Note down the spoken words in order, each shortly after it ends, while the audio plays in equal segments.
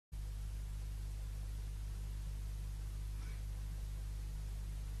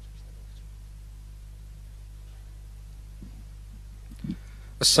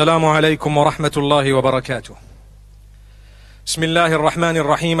السلام عليكم ورحمة الله وبركاته. بسم الله الرحمن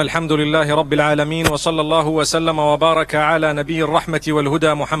الرحيم. الحمد لله رب العالمين، وصلى الله وسلم وبارك على نبي الرحمة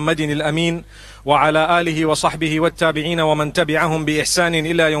والهدى محمد الأمين وعلى آله وصحبه والتابعين ومن تبعهم بإحسان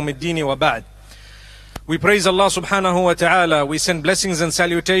إلى يوم الدين وبعد. We praise Allah subhanahu wa ta'ala. We send blessings and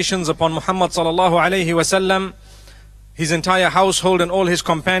salutations upon Muhammad sallallahu alayhi wa sallam, his entire household and all his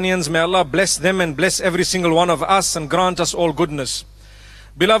companions. May Allah bless them and bless every single one of us and grant us all goodness.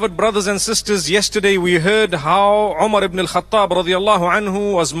 Beloved brothers and sisters, yesterday we heard how Umar ibn al-Khattab radiallahu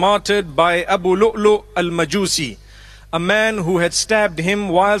anhu was martyred by Abu Lu'lu al-Majusi, a man who had stabbed him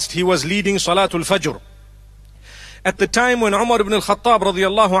whilst he was leading Salatul Fajr. At the time when Umar ibn al-Khattab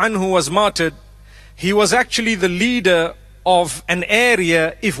radiallahu anhu was martyred, he was actually the leader of an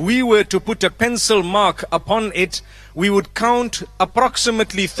area. If we were to put a pencil mark upon it, we would count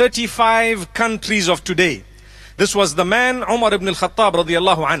approximately 35 countries of today. This was the man Umar ibn al-Khattab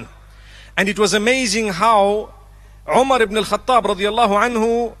radiallahu anhu. And it was amazing how Umar ibn al-Khattab radiallahu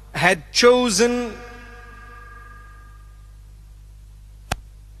anhu had chosen.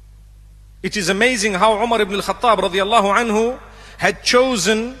 It is amazing how Umar ibn al-Khattab radiallahu anhu had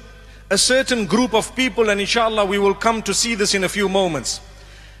chosen a certain group of people, and inshallah we will come to see this in a few moments,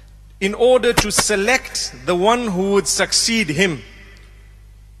 in order to select the one who would succeed him.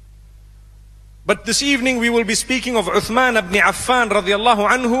 But this evening we will be speaking of Uthman ibn Affan radiallahu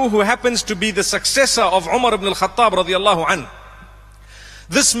anhu, who happens to be the successor of Umar ibn al-Khattab radiallahu anhu.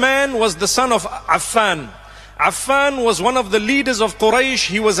 This man was the son of Affan. Affan was one of the leaders of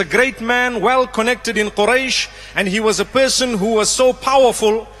Quraysh. He was a great man, well connected in Quraysh, and he was a person who was so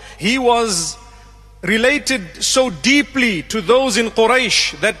powerful. He was related so deeply to those in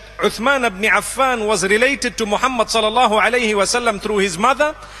Quraysh that Uthman ibn Affan was related to Muhammad sallallahu alayhi wasallam through his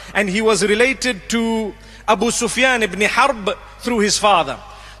mother, and he was related to Abu Sufyan ibn Harb through his father.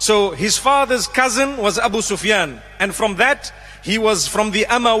 So his father's cousin was Abu Sufyan, and from that he was from the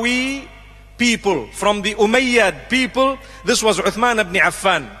Amawi people, from the Umayyad people. This was Uthman ibn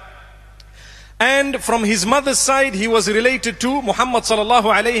Affan. And from his mother's side he was related to Muhammad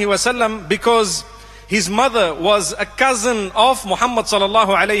sallallahu alayhi wasallam, because his mother was a cousin of Muhammad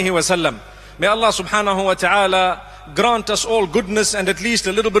sallallahu alayhi wasallam. May Allah subhanahu wa ta'ala grant us all goodness and at least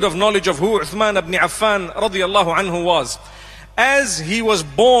a little bit of knowledge of who Uthman ibn Affan radiyallahu anhu was. As he was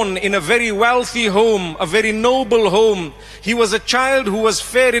born in a very wealthy home, a very noble home, he was a child who was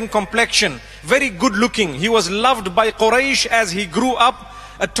fair in complexion, very good looking. He was loved by Quraysh as he grew up,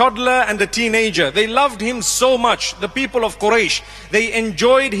 a toddler and a teenager. They loved him so much, the people of Quraysh. They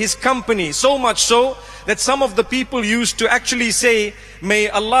enjoyed his company so much so that some of the people used to actually say, may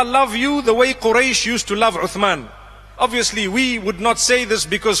Allah love you the way Quraysh used to love Uthman. Obviously we would not say this,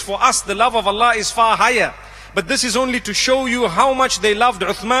 because for us the love of Allah is far higher. But this is only to show you how much they loved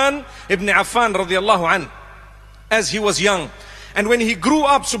Uthman ibn Affan radiallahu anhu as he was young. And when he grew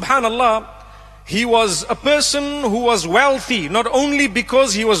up, subhanallah, he was a person who was wealthy, not only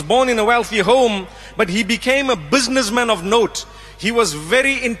because he was born in a wealthy home, but he became a businessman of note. He was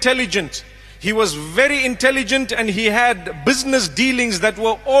very intelligent. He was very intelligent, and he had business dealings that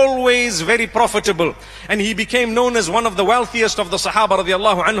were always very profitable. And he became known as one of the wealthiest of the Sahaba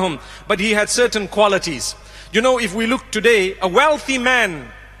radiallahu anhum. But he had certain qualities. You know, if we look today, a wealthy man,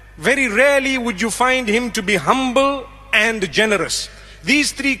 very rarely would you find him to be humble and generous.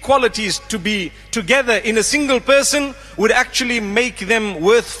 These three qualities to be together in a single person would actually make them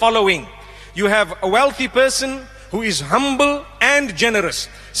worth following. You have a wealthy person who is humble and generous.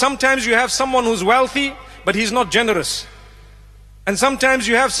 Sometimes you have someone who's wealthy, but he's not generous. And sometimes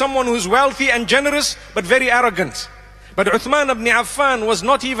you have someone who's wealthy and generous, but very arrogant. But Uthman ibn Affan was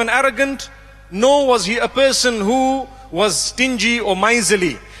not even arrogant, nor was he a person who was stingy or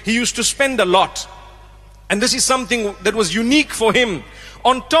miserly. He used to spend a lot. And this is something that was unique for him.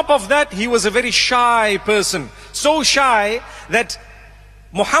 On top of that, he was a very shy person. So shy that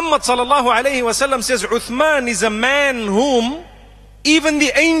Muhammad sallallahu alayhi wasallam says, Uthman is a man whom even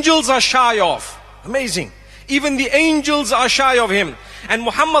the angels are shy of. Amazing. Even the angels are shy of him. And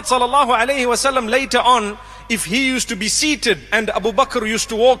Muhammad sallallahu alayhi wasallam later on, if he used to be seated and Abu Bakr used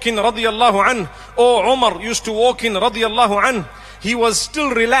to walk in radiyallahu anh, or Umar used to walk in radiyallahu anh, he was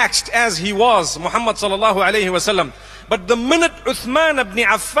still relaxed as he was, Muhammad sallallahu alayhi wasallam. But the minute Uthman ibn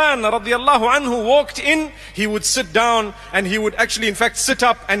Affan radiallahu anhu walked in, he would sit down, and he would actually in fact sit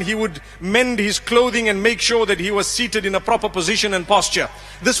up, and he would mend his clothing and make sure that he was seated in a proper position and posture.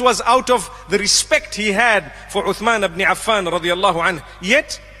 This was out of the respect he had for Uthman ibn Affan radiallahu anhu.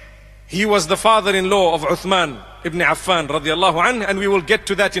 Yet, he was the father-in-law of Uthman ibn Affan radiallahu anhu, and we will get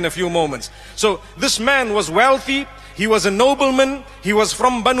to that in a few moments. So this man was wealthy, He was a nobleman. He was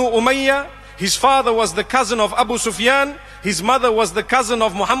from Banu Umayyah. His father was the cousin of Abu Sufyan. His mother was the cousin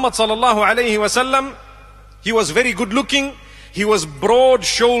of Muhammad sallallahu alayhi wasallam. He was very good looking. He was broad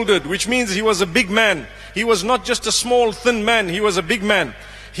shouldered, which means he was a big man. He was not just a small thin man, he was a big man.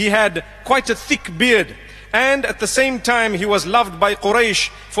 He had quite a thick beard. And at the same time, he was loved by Quraysh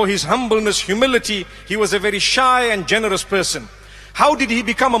for his humbleness, humility. He was a very shy and generous person. How did he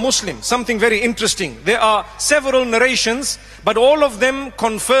become a Muslim? Something very interesting. There are several narrations, but all of them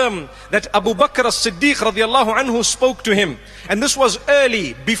confirm that Abu Bakr as-Siddiq radiallahu anhu spoke to him. And this was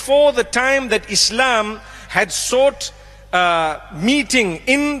early, before the time that Islam had sought meeting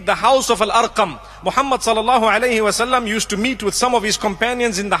in the house of Al-Arqam. Muhammad sallallahu alayhi wasallam used to meet with some of his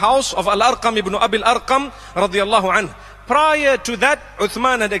companions in the house of Al-Arqam ibn Abil Arqam radiallahu anhu. Prior to that,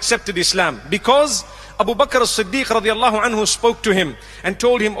 Uthman had accepted Islam because Abu Bakr as-Siddiq radiallahu anhu spoke to him and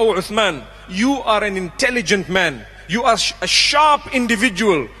told him, "Oh Uthman, you are an intelligent man. You are a sharp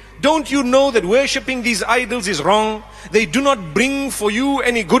individual. Don't you know that worshipping these idols is wrong? They do not bring for you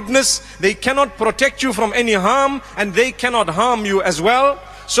any goodness. They cannot protect you from any harm, and they cannot harm you as well.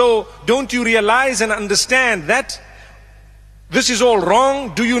 So don't you realize and understand that this is all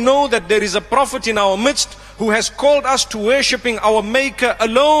wrong? Do you know that there is a prophet in our midst who has called us to worshipping our Maker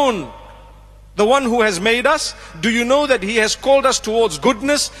alone, the one who has made us? Do you know that he has called us towards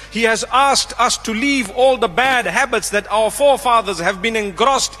goodness? He has asked us to leave all the bad habits that our forefathers have been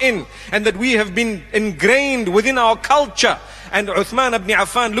engrossed in and that we have been ingrained within our culture." And Uthman ibn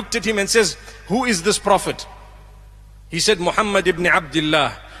Affan looked at him and says, "Who is this prophet?" He said, "Muhammad ibn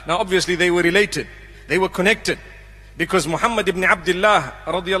Abdullah." Now obviously they were related. They were connected. Because Muhammad ibn Abdullah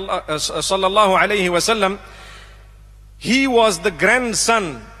sallallahu alayhi wasallam, he was the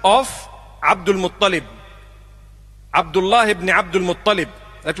grandson of Abdul Muttalib. Abdullah ibn Abdul Muttalib.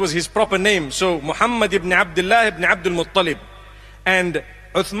 That was his proper name. So Muhammad ibn Abdullah ibn Abdul Muttalib. And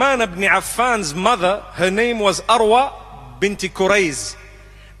Uthman ibn Affan's mother, her name was Arwa binti Qurayz.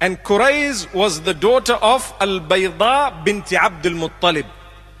 And Qurayz was the daughter of Al-Bayda binti Abdul Muttalib,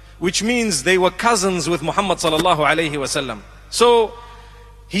 which means they were cousins with Muhammad sallallahu alayhi wasallam. So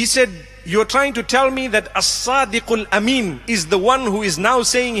he said, "You're trying to tell me that As-Sadiqul Amin is the one who is now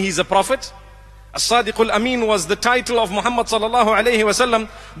saying he's a prophet?" As-Sadiqul Amin was the title of Muhammad sallallahu alayhi wasallam,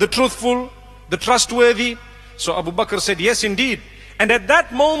 the truthful, the trustworthy. So Abu Bakr said, "Yes indeed." And at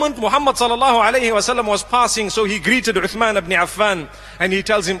that moment, Muhammad sallallahu alayhi wasallam was passing, so he greeted Uthman ibn Affan and he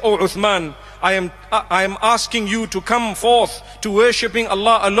tells him, "Oh Uthman, I am asking you to come forth to worshipping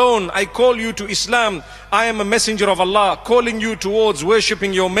Allah alone. I call you to Islam. I am a messenger of Allah, calling you towards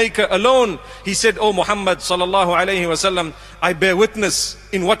worshipping your Maker alone." He said, "Oh Muhammad sallallahu alayhi wasallam, I bear witness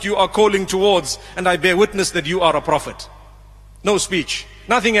in what you are calling towards, and I bear witness that you are a prophet." No speech.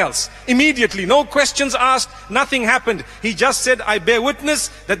 Nothing else. Immediately, no questions asked, nothing happened. He just said, "I bear witness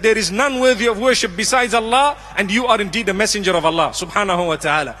that there is none worthy of worship besides Allah, and you are indeed a messenger of Allah subhanahu wa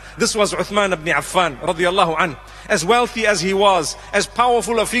ta'ala." This was Uthman ibn Affan radiallahu anhu. As wealthy as he was, as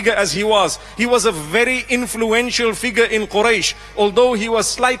powerful a figure as he was a very influential figure in Quraysh. Although he was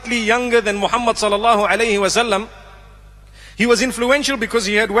slightly younger than Muhammad sallallahu alayhi wasallam, he was influential because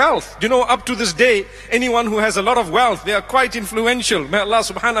he had wealth. You know, up to this day, anyone who has a lot of wealth, they are quite influential. May Allah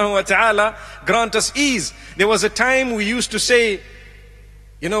subhanahu wa ta'ala grant us ease. There was a time we used to say,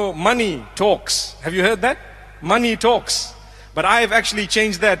 you know, money talks. Have you heard that? Money talks. But I have actually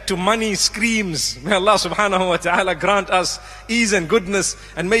changed that to money screams. May Allah subhanahu wa ta'ala grant us ease and goodness,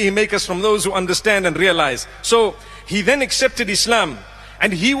 and may He make us from those who understand and realize. So he then accepted Islam,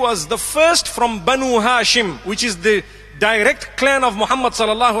 and he was the first from Banu Hashim, which is the direct clan of Muhammad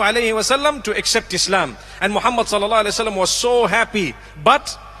sallallahu alayhi wasallam, to accept Islam. And Muhammad sallallahu alayhi wasallam was so happy,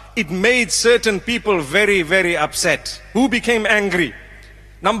 but it made certain people very, very upset. Who became angry?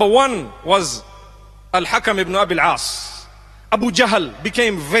 Number one was Al-Hakam ibn Abil As. Abu Jahl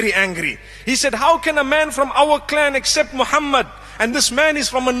became very angry. He said, "How can a man from our clan accept Muhammad? And this man is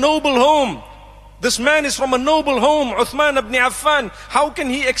from a noble home. This man is from a noble home, Uthman ibn Affan. How can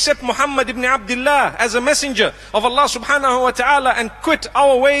he accept Muhammad ibn Abdullah as a messenger of Allah subhanahu wa ta'ala and quit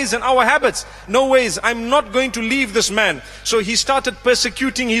our ways and our habits? No ways, I'm not going to leave this man." So he started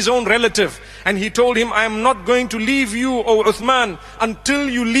persecuting his own relative. And he told him, "I am not going to leave you, O Uthman, until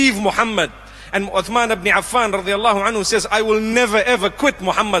you leave Muhammad." And Uthman ibn Affan radiallahu anhu says, "I will never ever quit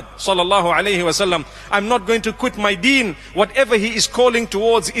Muhammad sallallahu alayhi wasallam. I'm not going to quit my deen. Whatever he is calling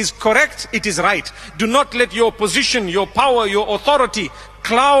towards is correct, it is right. Do not let your position, your power, your authority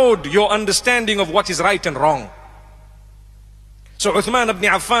cloud your understanding of what is right and wrong." So Uthman ibn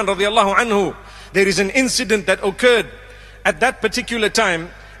Affan radiallahu anhu, there is an incident that occurred at that particular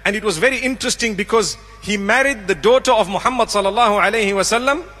time, And it was very interesting because he married the daughter of Muhammad sallallahu alayhi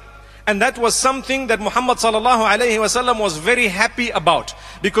wasallam. And that was something that Muhammad sallallahu alayhi wasallam was very happy about.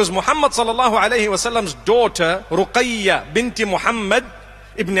 Because Muhammad sallallahu alayhi wasallam's daughter, Ruqayya binti Muhammad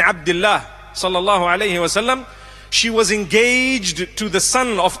ibn Abdullah sallallahu alayhi wasallam, she was engaged to the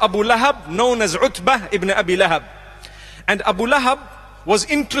son of Abu Lahab, known as Utbah ibn Abi Lahab. And Abu Lahab was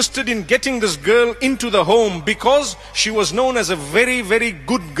interested in getting this girl into the home because she was known as a very, very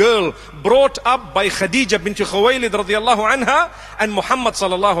good girl, brought up by Khadija bint Khuwaylid radiyallahu anha and Muhammad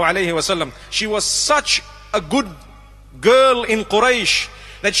sallallahu alayhi wasallam. She was such a good girl in Quraysh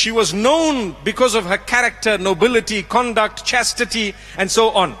that she was known because of her character, nobility, conduct, chastity, and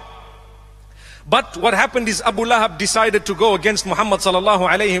so on. But what happened is Abu Lahab decided to go against Muhammad sallallahu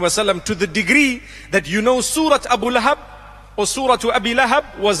alayhi wasallam to the degree that Surah Abu Lahab or Surah Abi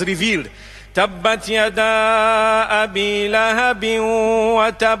Lahab was revealed. تبت يدا أبي لهب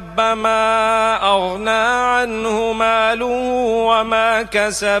وتب ما أغنى عنه ماله وما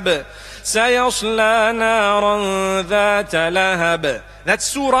كسب سيصلى نارا ذات لهب. That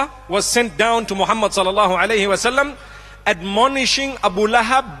surah was sent down to Muhammad sallallahu alayhi wasallam, admonishing Abu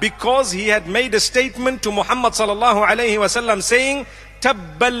Lahab because he had made a statement to Muhammad sallallahu alayhi wasallam saying,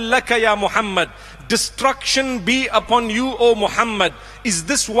 Tabbal laka ya Muhammad, destruction be upon you, O Muhammad. Is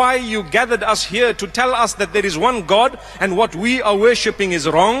this why you gathered us here, to tell us that there is one God and what we are worshipping is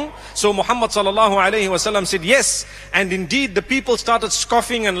wrong? So Muhammad sallallahu alayhi wasallam said yes, and indeed the people started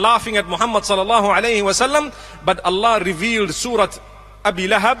scoffing and laughing at Muhammad sallallahu alayhi wasallam. But Allah revealed Surah Abi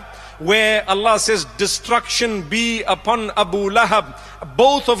Lahab, where Allah says, destruction be upon Abu Lahab,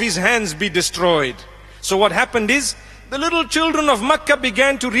 both of his hands be destroyed. So what happened is, the little children of Makkah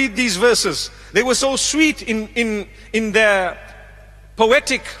began to read these verses. They were so sweet in their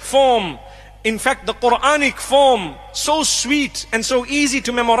poetic form. In fact, the Quranic form, so sweet and so easy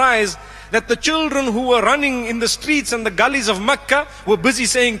to memorize, that the children who were running in the streets and the gullies of Makkah were busy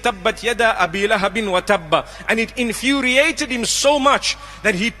saying, Tabbat yada Abi Lahabin wa tabba. And it infuriated him so much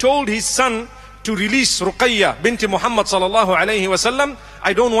that he told his son to release Ruqayya binti Muhammad sallallahu alayhi wasallam.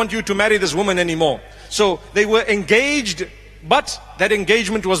 I don't want you to marry this woman anymore. So they were engaged, but that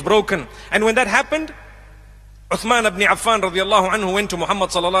engagement was broken. And when that happened, Uthman ibn Affan radiallahu anhu went to Muhammad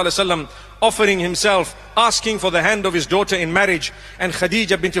sallallahu alayhi wasallam, offering himself, asking for the hand of his daughter in marriage. And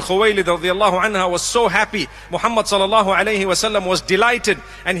Khadija bint Khuwaylid radiallahu anha was so happy. Muhammad sallallahu alayhi wasallam was delighted,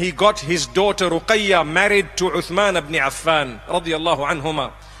 and he got his daughter Ruqayya married to Uthman ibn Affan radiallahu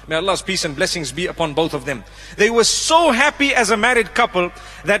anhuma. May Allah's peace and blessings be upon both of them. They were so happy as a married couple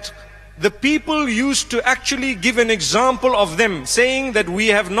that the people used to actually give an example of them, saying that we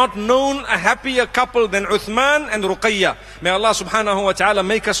have not known a happier couple than Uthman and Ruqayya. May Allah subhanahu wa ta'ala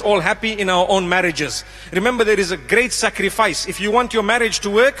make us all happy in our own marriages. Remember, there is a great sacrifice. If you want your marriage to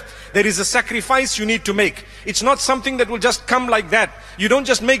work, there is a sacrifice you need to make. It's not something that will just come like that. You don't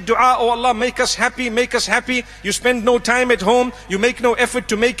just make dua, oh Allah, make us happy, make us happy. You spend no time at home, you make no effort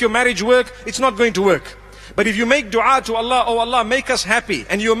to make your marriage work. It's not going to work. But if you make dua to Allah, oh Allah, make us happy,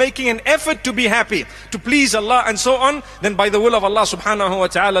 and you're making an effort to be happy, to please Allah and so on, then by the will of Allah subhanahu wa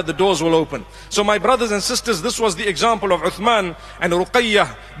ta'ala, the doors will open. So my brothers and sisters, this was the example of Uthman and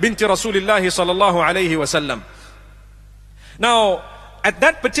Ruqayyah binti Rasulillahi sallallahu alayhi wa sallam. Now, at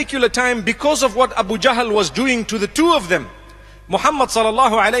that particular time, because of what Abu Jahl was doing to the two of them, Muhammad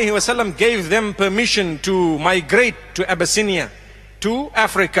sallallahu alayhi wa sallam gave them permission to migrate to Abyssinia, to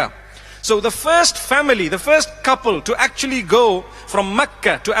Africa. So the first family, the first couple to actually go from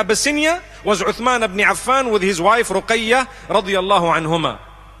Mecca to Abyssinia was Uthman ibn Affan with his wife Ruqayya radiyallahu anhuma.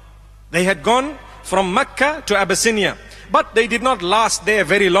 They had gone from Mecca to Abyssinia, but they did not last there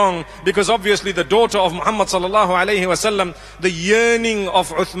very long, because obviously the daughter of Muhammad sallallahu alayhi wasallam, the yearning of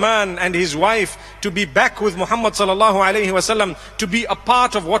Uthman and his wife to be back with Muhammad sallallahu alayhi wasallam, to be a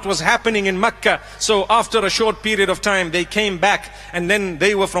part of what was happening in Mecca. So after a short period of time, they came back, and then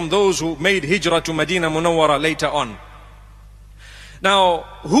they were from those who made hijrah to Medina Munawwara later on. Now,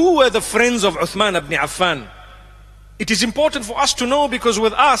 who were the friends of Uthman ibn Affan? It is important for us to know, because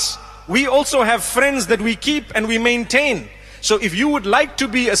with us, we also have friends that we keep and we maintain. So if you would like to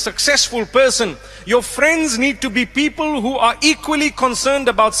be a successful person, your friends need to be people who are equally concerned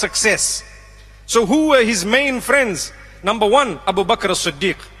about success. So who were his main friends? Number one, Abu Bakr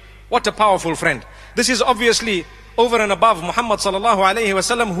as-Siddiq. What a powerful friend. This is obviously over and above Muhammad sallallahu alayhi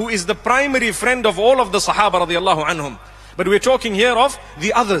wasallam, who is the primary friend of all of the Sahaba radiallahu anhum. But we're talking here of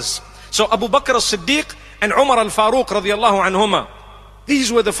the others. So Abu Bakr as-Siddiq and Umar al-Faruq radiallahu anhuma.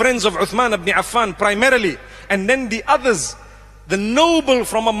 These were the friends of Uthman ibn Affan primarily. And then the others, the noble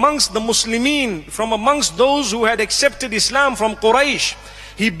from amongst the Muslimin, from amongst those who had accepted Islam from Quraysh.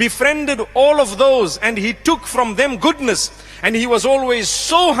 He befriended all of those and he took from them goodness. And he was always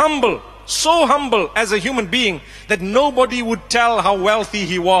so humble as a human being that nobody would tell how wealthy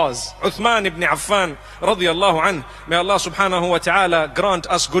he was. Uthman ibn Affan radiyallahu anhu. May Allah subhanahu wa ta'ala grant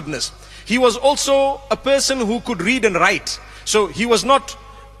us goodness. He was also a person who could read and write. So he was not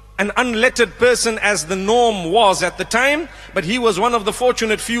an unlettered person as the norm was at the time, but he was one of the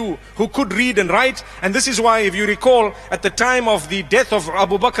fortunate few who could read and write. And this is why, if you recall, at the time of the death of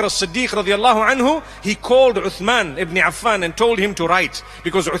Abu Bakr as-Siddiq radiallahu anhu, he called Uthman ibn Affan and told him to write,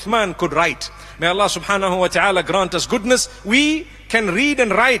 because Uthman could write. May Allah subhanahu wa ta'ala grant us goodness. We can read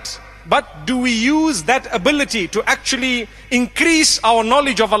and write, but do we use that ability to actually increase our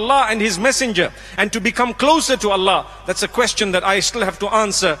knowledge of Allah and His Messenger and to become closer to Allah? That's a question that I still have to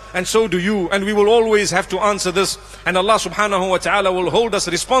answer, and so do you, and we will always have to answer this, and Allah subhanahu wa ta'ala will hold us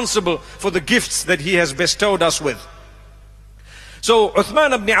responsible for the gifts that He has bestowed us with. So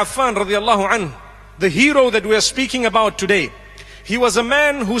Uthman ibn Affan radiallahu anhu, the hero that we are speaking about today, he was a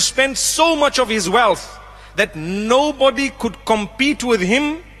man who spent so much of his wealth that nobody could compete with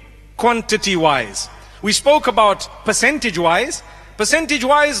him quantity-wise. We spoke about percentage-wise.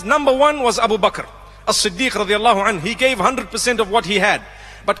 Percentage-wise, number one was Abu Bakr as-Siddiq radiallahu anhu. He gave 100% of what he had.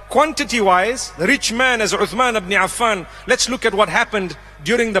 But quantity-wise, the rich man as Uthman ibn Affan, let's look at what happened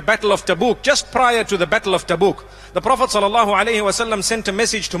during the Battle of Tabuk, just prior to the Battle of Tabuk. The Prophet sallallahu alaihi wasallam sent a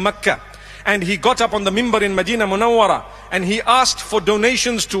message to Mecca, and he got up on the mimbar in Medina Munawwara, and he asked for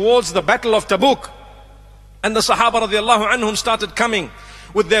donations towards the Battle of Tabuk. And the Sahaba radiallahu anhum started coming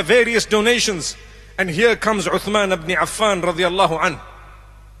with their various donations. And here comes Uthman ibn Affan radiallahu anhu.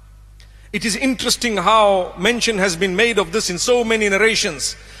 It is interesting how mention has been made of this in so many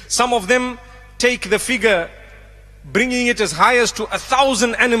narrations. Some of them take the figure, bringing it as high as to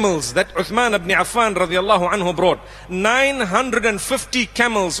 1,000 animals that Uthman ibn Affan radiallahu anhu brought. 950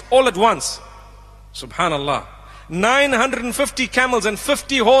 camels all at once. Subhanallah. 950 camels and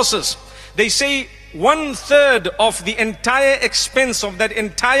 50 horses. They say 1/3 of the entire expense of that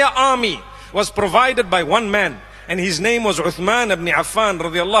entire army was provided by one man, and his name was Uthman ibn Affan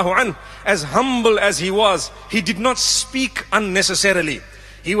radiallahu anhu. As humble as he was, he did not speak unnecessarily.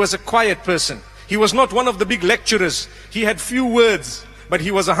 He was a quiet person. He was not one of the big lecturers. He had few words, but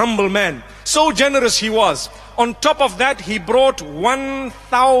he was a humble man. So generous he was. On top of that, he brought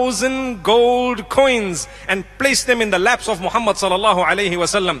 1,000 gold coins and placed them in the laps of Muhammad sallallahu alayhi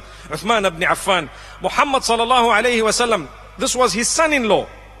wasallam. Uthman ibn Affan. Muhammad sallallahu alayhi wasallam, this was his son-in-law.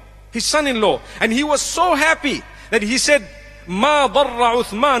 His son-in-law. And he was so happy that he said, "Ma darra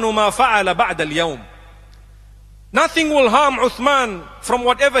Uthmanu ma fa'ala ba'da al-yawm." Nothing will harm Uthman from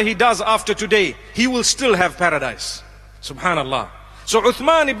whatever he does after today. He will still have paradise. Subhanallah. So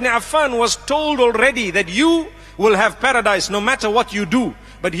Uthman ibn Affan was told already that you will have paradise no matter what you do.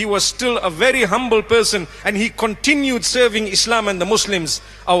 But he was still a very humble person, and he continued serving Islam and the Muslims.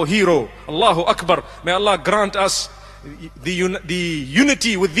 Our hero. Allahu Akbar. May Allah grant us the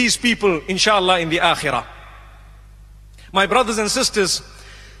unity with these people, inshallah, in the akhirah. My brothers and sisters,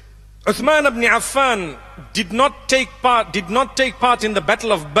 Uthman ibn Affan did not take part in the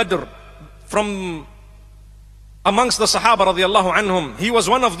Battle of Badr from amongst the Sahaba radiallahu anhum. He was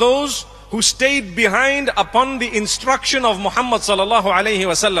one of those who stayed behind upon the instruction of Muhammad sallallahu alayhi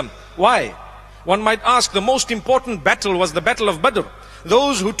wasallam. Why? One might ask, the most important battle was the Battle of Badr.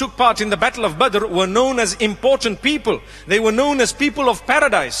 Those who took part in the Battle of Badr were known as important people. They were known as people of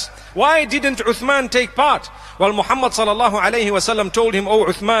paradise. Why didn't Uthman take part? Well, Muhammad sallallahu alayhi wasallam told him, "Oh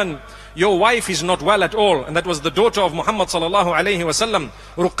Uthman, your wife is not well at all." And that was the daughter of Muhammad sallallahu alayhi wasallam,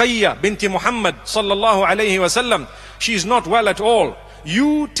 Ruqayya binti Muhammad sallallahu alayhi wasallam. She is not well at all.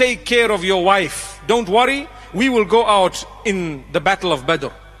 You take care of your wife. Don't worry, we will go out in the Battle of Badr.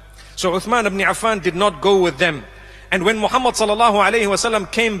 So Uthman ibn Affan did not go with them. And when Muhammad sallallahu alayhi wasallam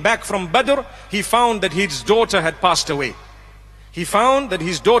came back from Badr, he found that his daughter had passed away. He found that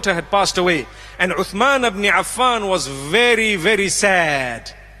his daughter had passed away. And Uthman ibn Affan was very, very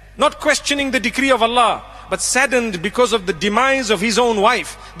sad. Not questioning the decree of Allah, but saddened because of the demise of his own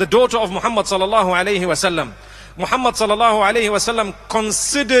wife, the daughter of Muhammad sallallahu alayhi wasallam. Muhammad sallallahu alayhi wasallam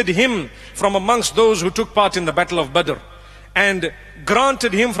considered him from amongst those who took part in the Battle of Badr, and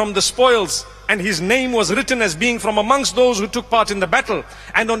granted him from the spoils, and his name was written as being from amongst those who took part in the battle.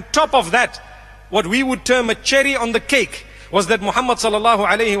 And on top of that, what we would term a cherry on the cake was that Muhammad sallallahu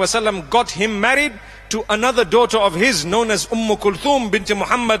alayhi wasallam got him married to another daughter of his known as Kulthum binti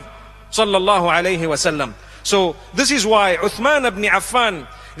Muhammad sallallahu alayhi wasallam. So this is why Uthman ibn Affan,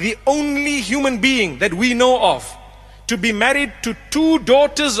 the only human being that we know of to be married to two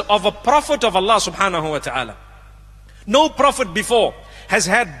daughters of a prophet of Allah subhanahu wa ta'ala. No prophet before has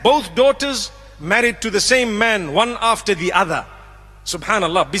had both daughters married to the same man, one after the other.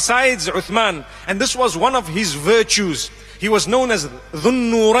 Subhanallah. Besides Uthman, and this was one of his virtues. He was known as Dhun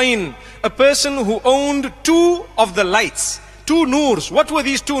Nurain, a person who owned two of the lights, two noors. What were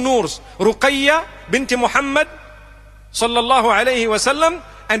these two noors? Ruqayya binti Muhammad sallallahu alayhi wasallam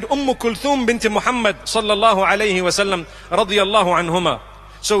and Kulthum binti Muhammad sallallahu alayhi wasallam radiyallahu anhuma.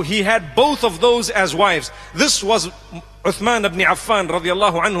 So he had both of those as wives. This was Uthman ibn Affan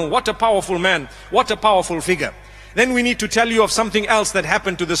radiyallahu anhu. What a powerful man, what a powerful figure. Then we need to tell you of something else that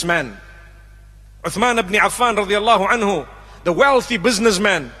happened to this man. Uthman ibn Affan radiyallahu anhu, the wealthy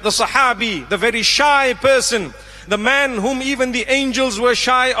businessman, the Sahabi, the very shy person, the man whom even the angels were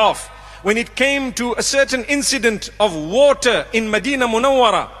shy of. When it came to a certain incident of water in Medina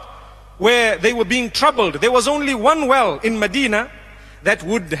Munawwara, where they were being troubled, there was only one well in Medina that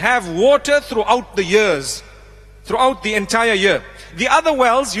would have water throughout the years, throughout the entire year. The other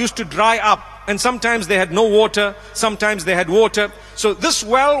wells used to dry up, and sometimes they had no water, sometimes they had water. So this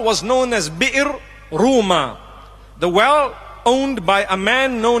well was known as Bi'r Ruma, the well owned by a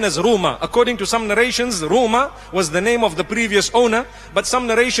man known as Ruma. According to some narrations, Ruma was the name of the previous owner, but some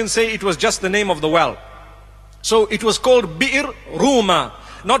narrations say it was just the name of the well. So it was called Bi'r Ruma,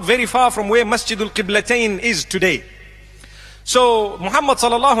 not very far from where Masjidul Qiblatain is today. So Muhammad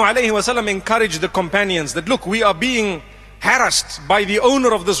sallallahu alayhi wasallam encouraged the companions that, look, we are being harassed by the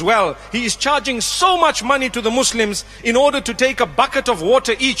owner of this well. He is charging so much money to the Muslims. In order to take a bucket of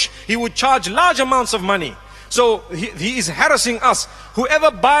water each, he would charge large amounts of money. So he is harassing us.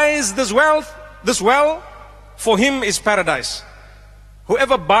 Whoever buys this well, for him is paradise.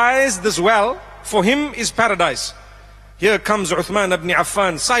 Whoever buys this well, for him is paradise. Here comes Uthman ibn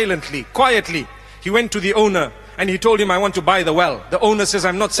Affan silently, quietly. He went to the owner and he told him, I want to buy the well. The owner says,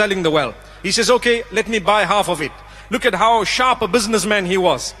 I'm not selling the well. He says, okay, let me buy half of it. Look at how sharp a businessman he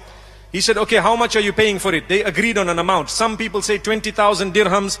was. He said, okay, how much are you paying for it? They agreed on an amount. Some people say 20,000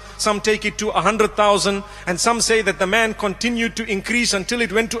 dirhams, some take it to 100,000, and some say that the man continued to increase until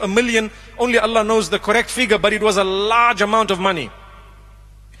it went to 1 million. Only Allah knows the correct figure, but it was a large amount of money.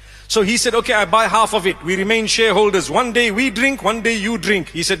 So he said, okay, I buy half of it. We remain shareholders. One day we drink, one day you drink.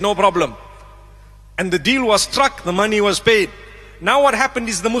 He said, no problem. And the deal was struck, the money was paid. Now what happened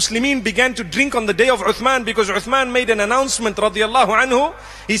is the Muslimin began to drink on the day of Uthman, because Uthman made an announcement radiyallahu anhu.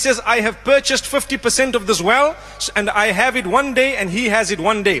 He says, I have purchased 50% of this well, and I have it one day and he has it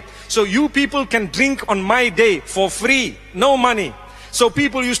one day. So you people can drink on my day for free, no money. So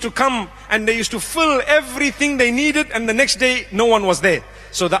people used to come and they used to fill everything they needed, and the next day no one was there.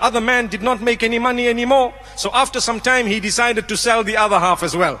 So the other man did not make any money anymore. So after some time he decided to sell the other half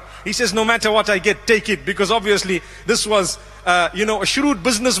as well. He says, no matter what I get, take it, because obviously this was a shrewd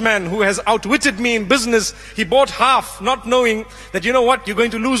businessman who has outwitted me in business. He bought half, not knowing that, you know what, you're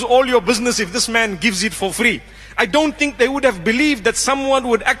going to lose all your business if this man gives it for free. I don't think they would have believed that someone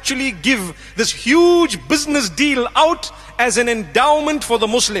would actually give this huge business deal out as an endowment for the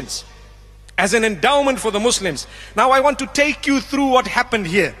Muslims. As an endowment for the Muslims. Now I want to take you through what happened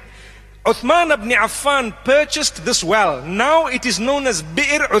here. Uthman ibn Affan purchased this well. Now it is known as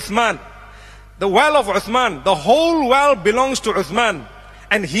Bi'r Uthman, the well of Uthman. The whole well belongs to Uthman,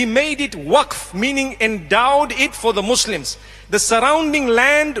 and he made it waqf, meaning endowed it for the Muslims. The surrounding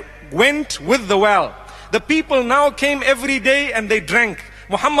land went with the well. The people now came every day and they drank.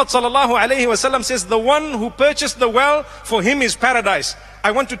 Muhammad sallallahu alayhi wasallam says, the one who purchased the well, for him is paradise.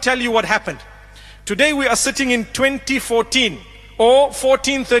 I want to tell you what happened. Today we are sitting in 2014 or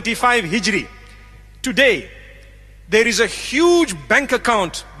 1435 Hijri. Today there is a huge bank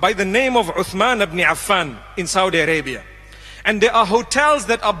account by the name of Uthman ibn Affan in Saudi Arabia. And there are hotels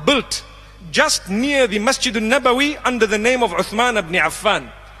that are built just near the Masjid al-Nabawi under the name of Uthman ibn Affan.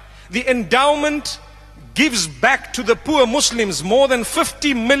 The endowment gives back to the poor Muslims more than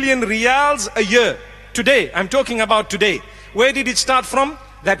 50 million riyals a year. Today, I'm talking about today. Where did it start from?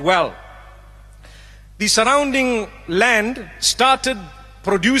 That well. The surrounding land started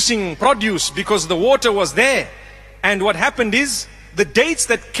producing produce because the water was there. And what happened is, the dates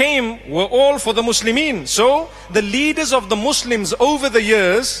that came were all for the Muslimin. So the leaders of the Muslims over the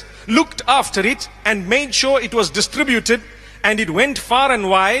years looked after it and made sure it was distributed, and it went far and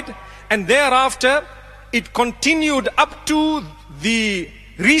wide. And thereafter it continued up to the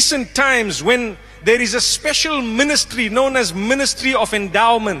recent times, when there is a special ministry known as Ministry of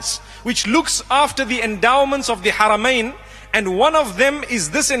Endowments, which looks after the endowments of the Haramain. And one of them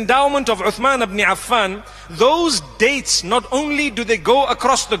is this endowment of Uthman ibn Affan. Those dates, not only do they go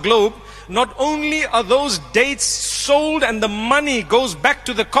across the globe, not only are those dates sold and the money goes back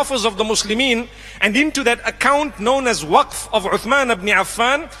to the coffers of the Muslimin and into that account known as Waqf of Uthman ibn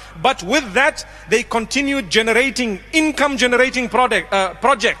Affan, but with that they continued generating income generating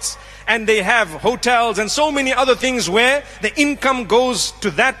projects, and they have hotels and so many other things where the income goes to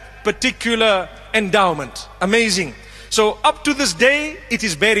that particular endowment. Amazing. So up to this day it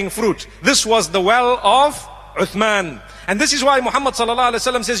is bearing fruit. This was the well of Uthman. And this is why Muhammad sallallahu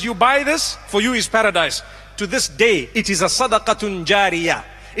alaihi wasallam says, you buy this, for you is paradise. To this day, it is a sadaqatun jariyah.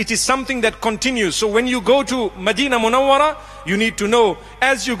 It is something that continues. So when you go to Medina Munawwara, you need to know,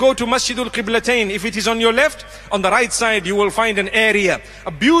 as you go to Masjidul Qiblatain, if it is on your left, on the right side, you will find an area,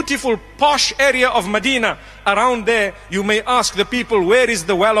 a beautiful posh area of Medina. Around there, you may ask the people, where is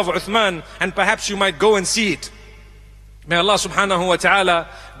the well of Uthman? And perhaps you might go and see it. May Allah subhanahu wa ta'ala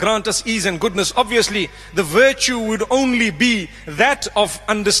grant us ease and goodness. Obviously, the virtue would only be that of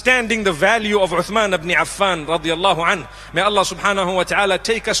understanding the value of Uthman ibn Affan radiyallahu anhu. May Allah subhanahu wa ta'ala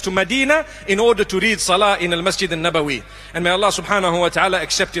take us to Medina in order to read Salah in al-Masjid al-Nabawi. And may Allah subhanahu wa ta'ala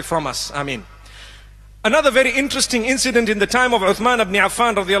accept it from us. Ameen. Another very interesting incident in the time of Uthman ibn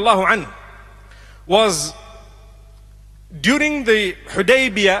Affan radiyallahu anhu was during the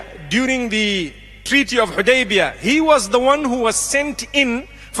Hudaybiyah, during the Treaty of Hudaybiyah. He was the one who was sent in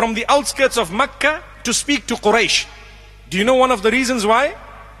from the outskirts of Mecca to speak to Quraysh. Do you know one of the reasons why?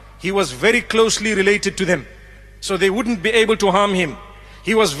 He was very closely related to them, so they wouldn't be able to harm him.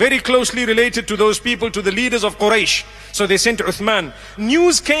 He was very closely related to those people, to the leaders of Quraysh. So they sent Uthman.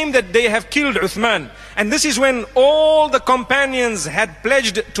 News came that they have killed Uthman. And this is when all the companions had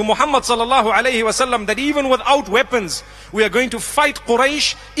pledged to Muhammad sallallahu alayhi wasallam that even without weapons, we are going to fight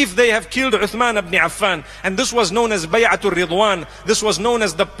Quraysh if they have killed Uthman ibn Affan. And this was known as Bay'atul Ridwan. This was known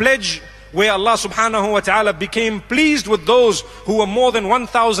as the pledge where Allah subhanahu wa ta'ala became pleased with those who were more than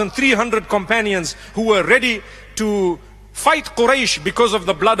 1,300 companions who were ready to fight Quraysh because of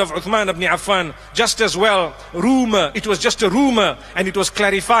the blood of Uthman ibn Affan. Just as well, it was just a rumor, and it was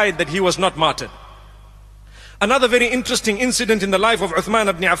clarified that he was not martyred. Another very interesting incident in the life of Uthman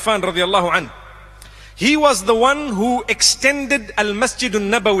ibn Affan radiyallahu anhu. He was the one who extended al-Masjid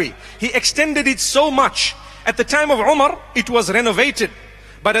al-Nabawi. He extended it so much. At the time of Umar, it was renovated.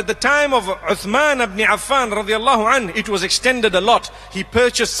 But at the time of Uthman ibn Affan radiyallahu anhu, it was extended a lot. He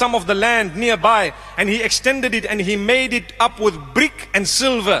purchased some of the land nearby and he extended it and he made it up with brick and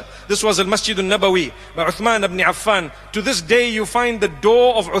silver. This was al-Masjid al-Nabawi by Uthman ibn Affan. To this day you find the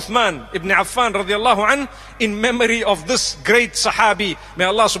door of Uthman ibn Affan radiyallahu anhu in memory of this great Sahabi. May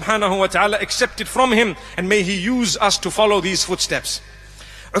Allah subhanahu wa ta'ala accept it from him, and may He use us to follow these footsteps.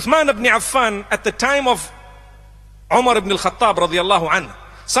 Uthman ibn Affan, at the time of Umar ibn al-Khattab radiyallahu anhu,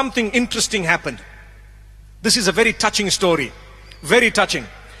 something interesting happened. This is a very touching story. Very touching.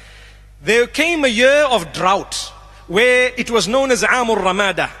 There came a year of drought where it was known as Amur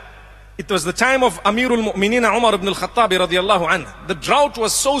Ramada. It was the time of Amirul Mu'mineen Umar ibn al-Khattab radiyallahu anhu. The drought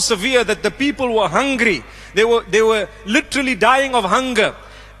was so severe that the people were hungry. They were literally dying of hunger.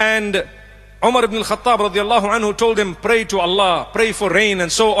 And Umar ibn al-Khattab radiyallahu anhu told them, pray to Allah, pray for rain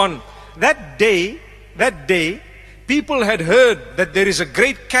and so on. That day, people had heard that there is a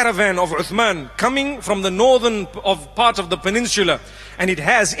great caravan of Uthman coming from the northern part of the peninsula, and it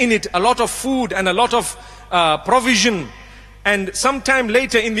has in it a lot of food and a lot of provision. And sometime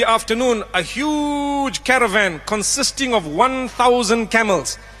later in the afternoon, a huge caravan consisting of 1,000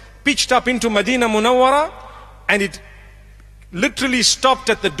 camels pitched up into Medina Munawwara, and it literally stopped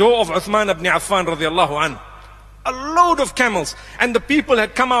at the door of Uthman ibn Affan radiyallahu anhu. A load of camels, and the people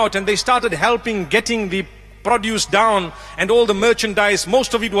had come out and they started helping getting the produce down and all the merchandise.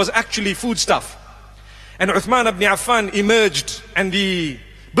 Most of it was actually food stuff. And Uthman ibn Affan emerged, and the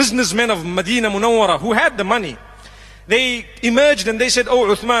businessmen of Medina Munawwara who had the money, they emerged and they said, oh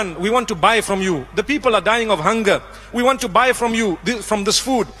Uthman, we want to buy from you. The people are dying of hunger. We want to buy from you, from this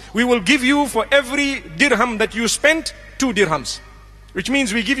food. We will give you for every dirham that you spent, 2 dirhams. Which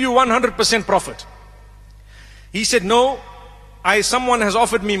means we give you 100% profit. He said, no, someone has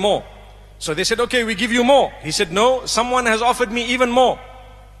offered me more. So they said, okay, we give you more. He said, no, someone has offered me even more.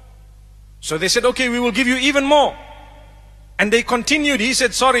 So they said, okay, we will give you even more. And they continued. He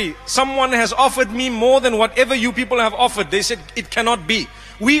said, sorry, someone has offered me more than whatever you people have offered. They said, it cannot be.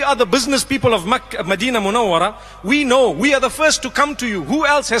 We are the business people of Medina Munawwara. We know, we are the first to come to you. Who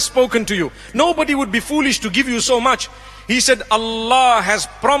else has spoken to you? Nobody would be foolish to give you so much. He said, Allah has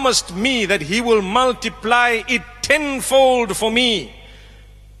promised me that He will multiply it tenfold for me.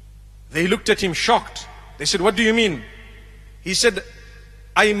 They looked at him shocked. They said, what do you mean? He said,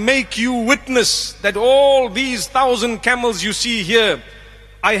 I make you witness that all these 1,000 camels you see here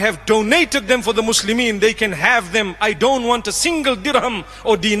I have donated them for the Muslimin. They can have them. I don't want a single dirham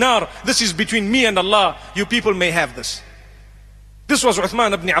or dinar. This is between me and Allah. You people may have this. This was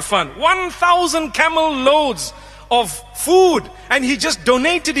Uthman ibn Affan. 1,000 camel loads of food, and he just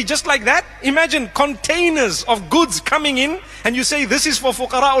donated it just like that. Imagine containers of goods coming in, and you say this is for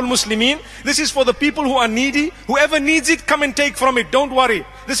fuqara'ul muslimin, this is for the people who are needy. Whoever needs it, come and take from it. Don't worry,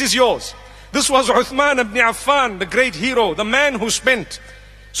 this is yours. This was Uthman ibn Affan, the great hero, the man who spent.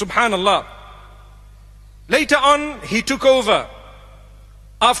 Subhanallah. Later on, he took over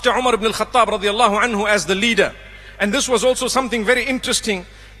after Umar ibn al-Khattab radiallahu anhu as the leader. And this was also something very interesting.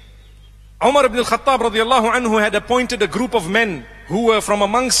 Umar ibn al-Khattab radiallahu anhu had appointed a group of men who were from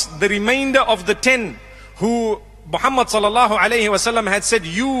amongst the remainder of the 10 who Muhammad sallallahu alayhi wasallam had said,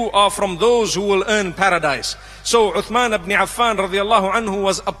 you are from those who will earn paradise. So Uthman ibn Affan radiallahu anhu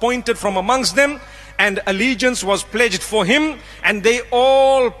was appointed from amongst them, and allegiance was pledged for him, and they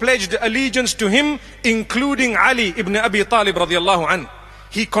all pledged allegiance to him, including Ali ibn Abi Talib radiallahu anhu.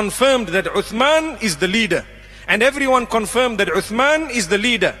 He confirmed that Uthman is the leader, and everyone confirmed that Uthman is the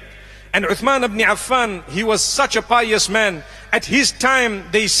leader. And Uthman ibn Affan, he was such a pious man. At his time,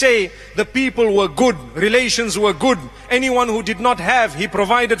 they say, the people were good, relations were good. Anyone who did not have, he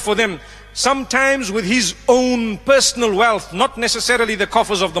provided for them. Sometimes with his own personal wealth, not necessarily the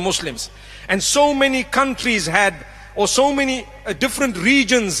coffers of the Muslims. And so many countries had, or so many different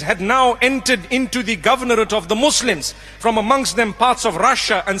regions had now entered into the governorate of the Muslims. From amongst them parts of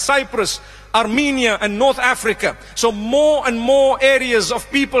Russia and Cyprus, Armenia and North Africa. So more and more areas of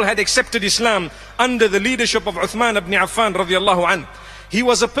people had accepted Islam under the leadership of Uthman ibn Affan radiallahu anhu. He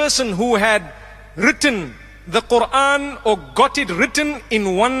was a person who had written the Quran, or got it written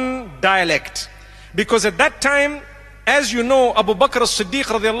in one dialect. Because at that time, as you know, Abu Bakr as-Siddiq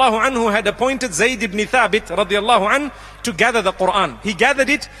radiallahu anhu had appointed Zayd ibn Thabit radiallahu anhu to gather the Quran. He gathered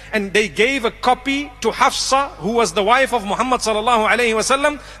it, and they gave a copy to Hafsa, who was the wife of Muhammad sallallahu alayhi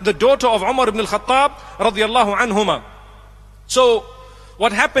wasallam, the daughter of Umar ibn al-Khattab radiallahu anhuma. So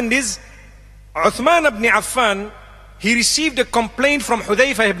what happened is, Uthman ibn Affan, he received a complaint from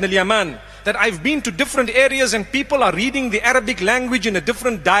Hudayfa ibn al-Yaman that I've been to different areas and people are reading the Arabic language in a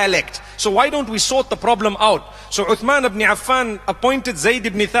different dialect. So why don't we sort the problem out? So Uthman ibn Affan appointed Zayd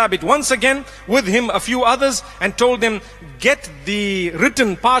ibn Thabit once again, with him a few others, and told them, get the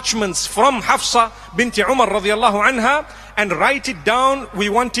written parchments from Hafsa binti Umar radiallahu anha and write it down. We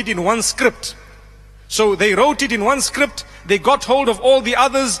want it in one script. So they wrote it in one script. They got hold of all the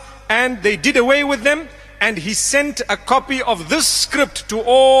others and they did away with them. And he sent a copy of this script to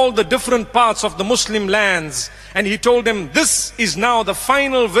all the different parts of the Muslim lands. And he told them, this is now the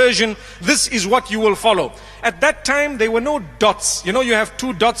final version. This is what you will follow. At that time, there were no dots. You know, you have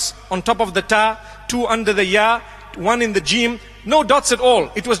 2 dots on top of the ta, 2 under the ya, 1 in the jim. No dots at all.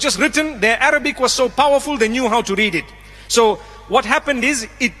 It was just written. Their Arabic was so powerful, they knew how to read it. So what happened is,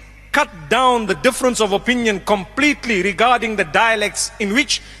 it cut down the difference of opinion completely regarding the dialects in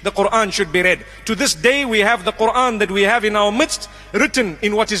which the Quran should be read. To this day, we have the Quran that we have in our midst written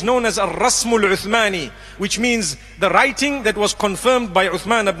in what is known as Ar-Rasmul Uthmani, which means the writing that was confirmed by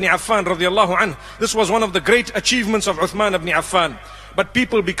Uthman ibn Affan radiallahu anhu. This was one of the great achievements of Uthman ibn Affan. But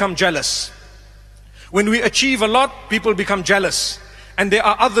people become jealous. When we achieve a lot, people become jealous. And there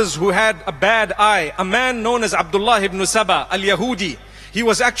are others who had a bad eye. A man known as Abdullah ibn Saba al-Yahudi. He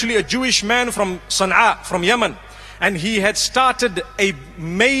was actually a Jewish man from Sana'a, from Yemen. And he had started a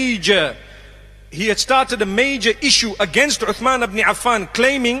major issue against Uthman ibn Affan,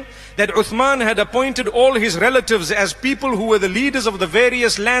 claiming that Uthman had appointed all his relatives as people who were the leaders of the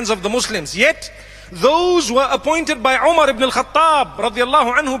various lands of the Muslims. Yet, those were appointed by Umar ibn al-Khattab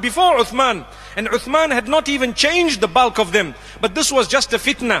radiallahu anhu before Uthman. And Uthman had not even changed the bulk of them. But this was just a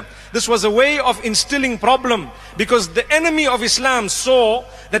fitna. This was a way of instilling problem. Because the enemy of Islam saw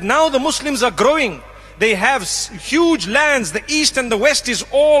that now the Muslims are growing. They have huge lands. The east and the west is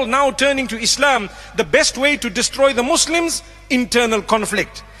all now turning to Islam. The best way to destroy the Muslims? Internal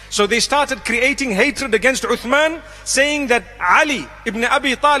conflict. So they started creating hatred against Uthman, saying that Ali ibn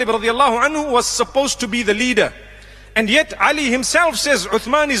Abi Talib radiallahu anhu was supposed to be the leader. And yet Ali himself says,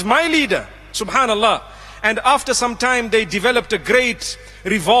 Uthman is my leader. Subhanallah. And after some time they developed a great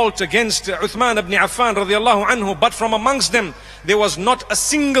revolt against Uthman ibn Affan radiallahu anhu. But from amongst them, there was not a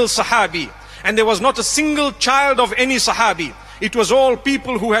single Sahabi. And there was not a single child of any Sahabi. It was all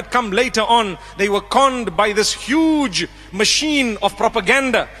people who had come later on. They were conned by this huge machine of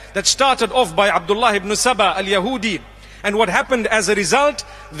propaganda that started off by Abdullah ibn Saba al-Yahudi. And what happened as a result?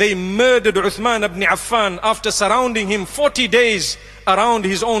 They murdered Uthman ibn Affan after surrounding him 40 days around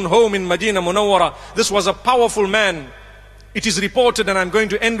his own home in Medina Munawwara. This was a powerful man. It is reported, and I'm going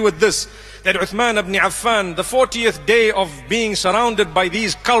to end with this, that Uthman ibn Affan, the 40th day of being surrounded by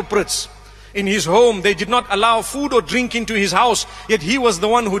these culprits in his home, they did not allow food or drink into his house, yet he was the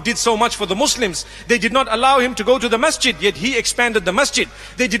one who did so much for the Muslims. They did not allow him to go to the masjid, yet he expanded the masjid.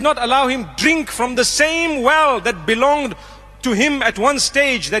 They did not allow him drink from the same well that belonged to him at one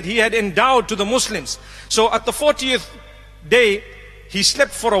stage that he had endowed to the Muslims. So at the 40th day, he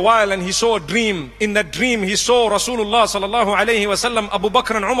slept for a while and he saw a dream. In that dream, he saw Rasulullah sallallahu alayhi wasallam, Abu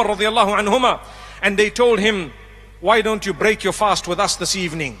Bakr and Umar radiallahu anhuma, and they told him, why don't you break your fast with us this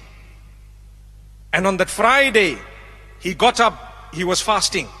evening? And on that Friday, he got up, he was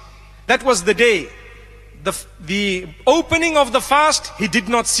fasting. That was the day. The opening of the fast, he did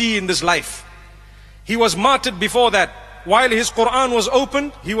not see in this life. He was martyred before that. While his Quran was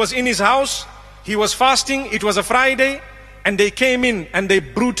opened, he was in his house, he was fasting, it was a Friday, and they came in and they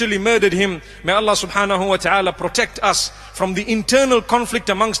brutally murdered him. May Allah subhanahu wa ta'ala protect us from the internal conflict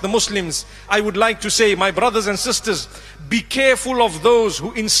amongst the Muslims. I would like to say, my brothers and sisters, be careful of those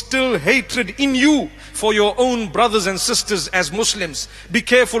who instill hatred in you for your own brothers and sisters as Muslims. Be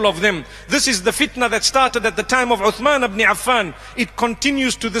careful of them. This is the fitna that started at the time of Uthman ibn Affan. It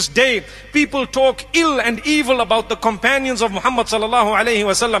continues to this day. People talk ill and evil about the companions of Muhammad sallallahu alayhi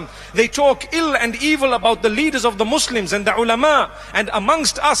wasallam. They talk ill and evil about the leaders of the Muslims and the ulama. And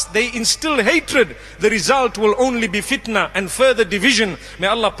amongst us, they instill hatred. The result will only be fitna and further division. May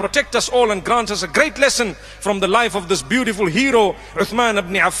Allah protect us all and grant us a great lesson from the life of this beautiful hero, Uthman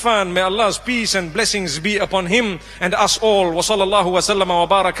ibn Affan. May Allah's peace and blessings be upon him and us all. Wa sallallahu wa sallama wa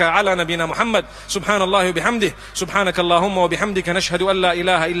baraka ala nabina Muhammad. Subhanallah wa bihamdih. Subhanakallahumma wa bihamdika nashhadu an la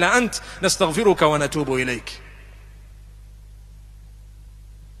ilaha illa ant. Nastaghfiruka wa natubu ilayk.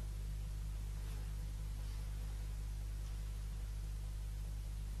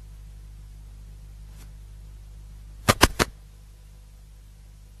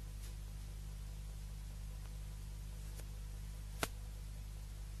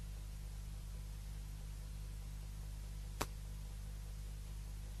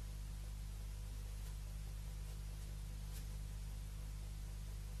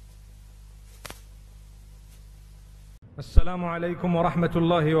 السلام عليكم ورحمة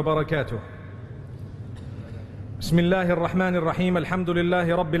الله وبركاته. بسم الله الرحمن الرحيم. الحمد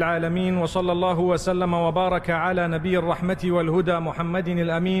لله رب العالمين، وصلى الله وسلم وبارك على نبي الرحمة والهدى محمد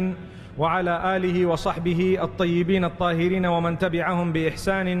الأمين وعلى آله وصحبه الطيبين الطاهرين ومن تبعهم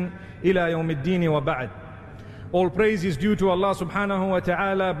بإحسان إلى يوم الدين وبعد. All praise is due to Allah subhanahu wa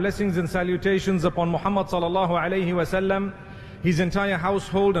ta'ala. Blessings and salutations upon Muhammad sallallahu alayhi wa sallam, his entire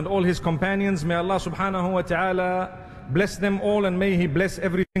household and all his companions. May Allah subhanahu wa ta'ala bless them all, and may He bless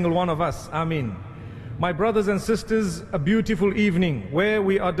every single one of us. Ameen. My brothers and sisters, a beautiful evening where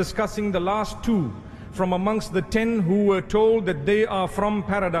we are discussing the last two from amongst the 10 who were told that they are from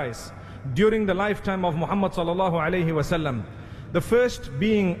paradise during the lifetime of Muhammad sallallahu alayhi wasallam. The first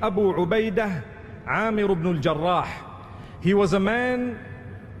being Abu Ubaidah Amir ibn al-Jarrah. He was a man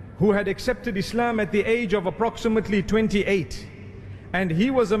who had accepted Islam at the age of approximately 28, and he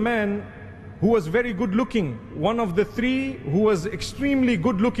was a man who was very good looking, one of the three who was extremely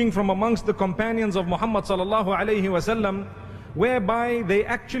good looking from amongst the companions of Muhammad sallallahu alayhi wasallam, whereby they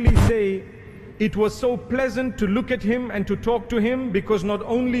actually say it was so pleasant to look at him and to talk to him, because not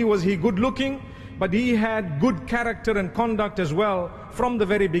only was he good looking, but he had good character and conduct as well from the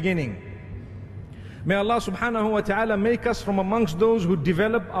very beginning. May Allah subhanahu wa ta'ala make us from amongst those who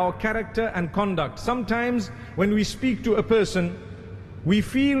develop our character and conduct. Sometimes when we speak to a person, we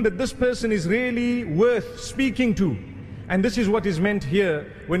feel that this person is really worth speaking to. And this is what is meant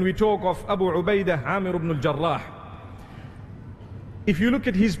here when we talk of Abu Ubaidah Amir ibn al-Jarrah. If you look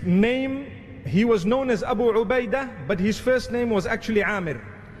at his name, he was known as Abu Ubaidah, but his first name was actually Amir,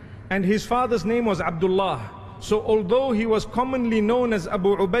 and his father's name was Abdullah. So although he was commonly known as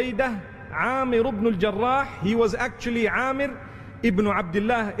Abu Ubaidah Amir ibn al-Jarrah, he was actually Amir ibn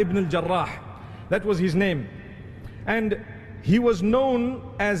Abdullah ibn al-Jarrah. That was his name. And he was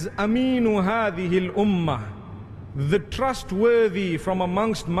known as Aminu Hadhihi al-Ummah, the trustworthy from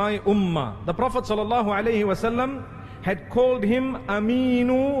amongst my Ummah. The Prophet sallallahu alaihi wasallam had called him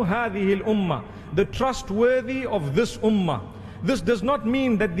Aminu Hadhihi al-Ummah, the trustworthy of this Ummah. This does not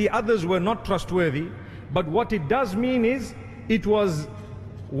mean that the others were not trustworthy, but what it does mean is it was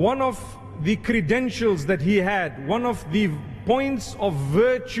one of the credentials that he had, one of the points of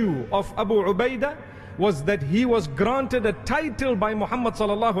virtue of Abu Ubaidah, was that he was granted a title by Muhammad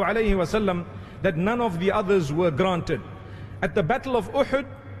sallallahu alayhi wasallam that none of the others were granted. At the Battle of Uhud,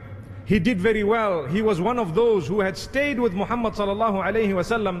 he did very well. He was one of those who had stayed with Muhammad sallallahu alayhi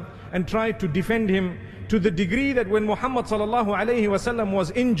wasallam and tried to defend him, to the degree that when Muhammad sallallahu alayhi wasallam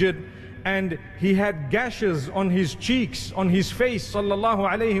was injured and he had gashes on his cheeks, on his face sallallahu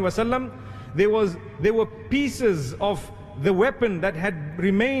alayhi wasallam, there were pieces of the weapon that had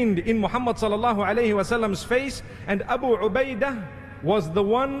remained in Muhammad sallallahu alayhi wasallam's face, and Abu Ubaidah was the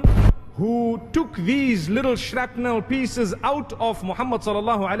one who took these little shrapnel pieces out of Muhammad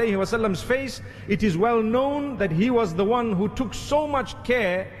sallallahu alayhi wasallam's face. It is well known that he was the one who took so much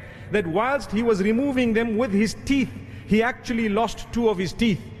care that whilst he was removing them with his teeth, he actually lost 2 of his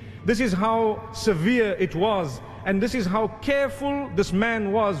teeth. This is how severe it was, and this is how careful this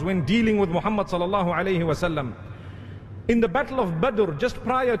man was when dealing with Muhammad sallallahu alayhi wasallam. In the battle of Badr, just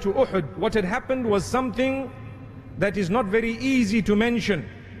prior to Uhud, what had happened was something that is not very easy to mention.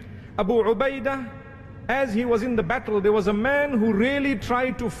 Abu Ubaidah, as he was in the battle, there was a man who really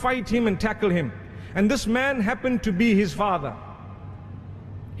tried to fight him and tackle him. And this man happened to be his father.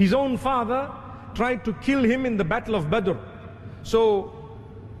 His own father tried to kill him in the battle of Badr. So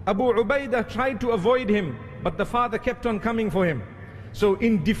Abu Ubaidah tried to avoid him, but the father kept on coming for him. So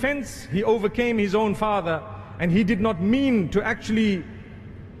in defense, he overcame his own father, and he did not mean to actually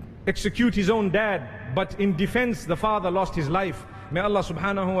execute his own dad, but in defense, the father lost his life. May Allah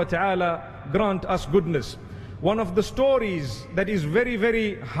subhanahu wa ta'ala grant us goodness. One of the stories that is very,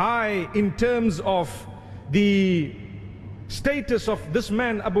 very high in terms of the status of this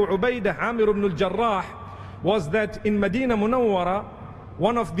man, Abu Ubaidah Amir ibn al-Jarrah, was that in Medina Munawwara,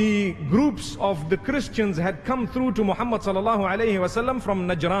 one of the groups of the Christians had come through to Muhammad sallallahu alayhi wasallam from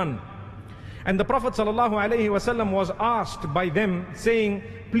Najran. And the Prophet sallallahu alayhi wasallam was asked by them, saying,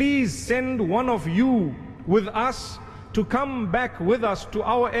 please send one of you with us to come back with us to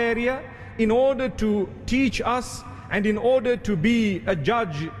our area in order to teach us and in order to be a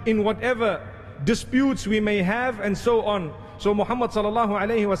judge in whatever disputes we may have, and so on. So Muhammad sallallahu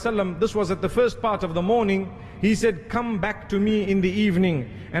alayhi wasallam, this was at the first part of the morning, he said, come back to me in the evening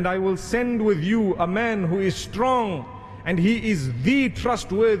and I will send with you a man who is strong and he is the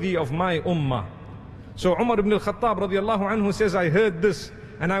trustworthy of my ummah. So Umar ibn al-Khattab radiallahu anhu says, I heard this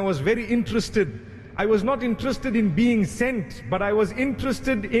and I was very interested. I was not interested in being sent, but I was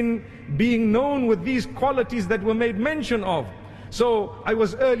interested in being known with these qualities that were made mention of. So I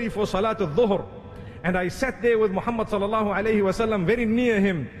was early for Salat al-Dhuhr, and I sat there with Muhammad sallallahu alayhi wasallam very near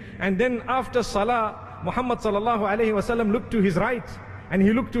him. And then after Salah, Muhammad sallallahu alayhi wasallam looked to his right and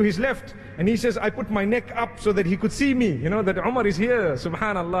he looked to his left, and he says, I put my neck up so that he could see me, you know, that Umar is here.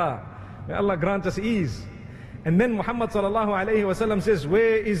 Subhanallah, may Allah grant us ease. And then Muhammad sallallahu alayhi wasallam says,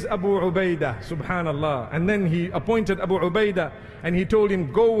 where is Abu Ubaidah? Subhanallah. And then he appointed Abu Ubaidah and he told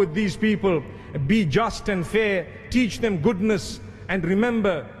him, go with these people, be just and fair, teach them goodness, and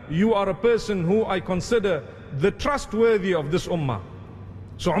remember, you are a person who I consider the trustworthy of this ummah.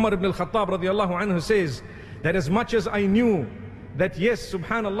 So Umar ibn al-Khattab radiallahu anhu says that as much as I knew that yes,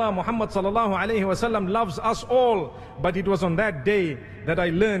 subhanallah, Muhammad sallallahu alayhi wasallam loves us all, but it was on that day that I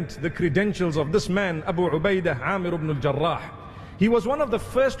learnt the credentials of this man, Abu Ubaidah Amir ibn al-Jarrah. He was one of the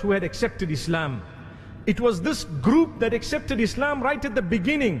first who had accepted Islam. It was this group that accepted Islam right at the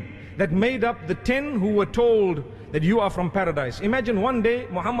beginning that made up the 10 who were told that you are from paradise. Imagine one day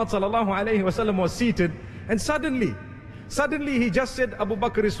Muhammad sallallahu alayhi wasallam was seated, and suddenly he just said, Abu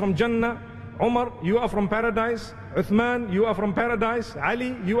Bakr is from Jannah, Umar, you are from paradise, Uthman, you are from paradise,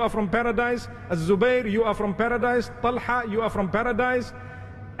 Ali, you are from paradise, Az-Zubair, you are from paradise, Talha, you are from paradise,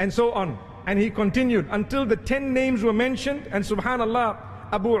 and so on. And he continued until the 10 names were mentioned, and subhanallah,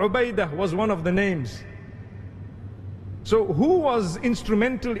 Abu Ubaidah was one of the names. So who was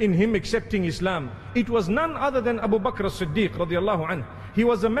instrumental in him accepting Islam? It was none other than Abu Bakr as-Siddiq radiallahu anhu. He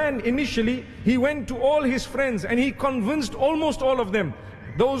was a man, initially, he went to all his friends and he convinced almost all of them.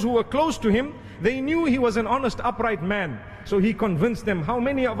 Those who were close to him, they knew he was an honest, upright man. So he convinced them. How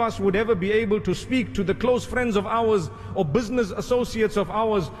many of us would ever be able to speak to the close friends of ours or business associates of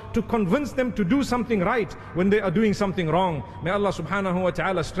ours to convince them to do something right when they are doing something wrong? May Allah subhanahu wa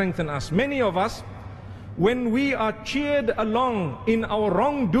ta'ala strengthen us. Many of us, when we are cheered along in our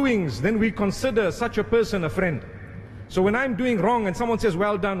wrongdoings, then we consider such a person a friend. So when I'm doing wrong and someone says,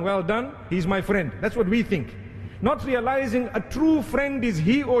 well done, he's my friend. That's what we think. Not realizing a true friend is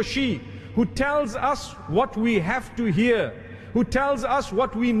he or she who tells us what we have to hear, who tells us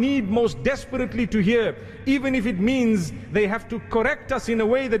what we need most desperately to hear, even if it means they have to correct us in a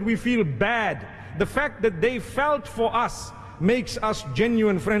way that we feel bad. The fact that they felt for us makes us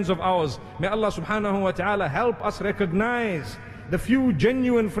genuine friends of ours. May Allah subhanahu wa ta'ala help us recognize the few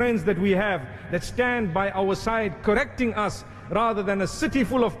genuine friends that we have that stand by our side correcting us, rather than a city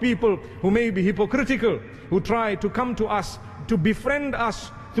full of people who may be hypocritical, who try to come to us, to befriend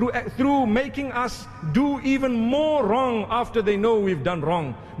us through making us do even more wrong after they know we've done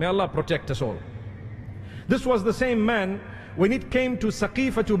wrong. May Allah protect us all. This was the same man when it came to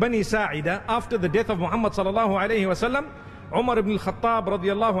Saqifatu Bani Sa'ida after the death of Muhammad sallallahu alayhi wasallam. Umar ibn al-Khattab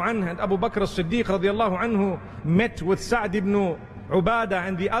radiyallahu anhu and Abu Bakr as-Siddiq radiyallahu anhu met with Sa'd ibn Ubadah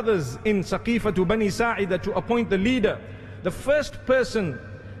and the others in Saqifatu Bani Sa'ida to appoint the leader. The first person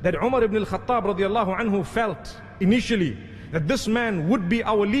that Umar ibn al-Khattab radiyallahu anhu felt initially that this man would be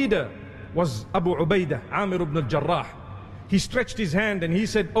our leader was Abu Ubaidah, Amir ibn al-Jarrah. He stretched his hand and he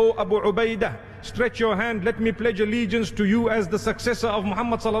said, "Oh Abu Ubaidah, stretch your hand, let me pledge allegiance to you as the successor of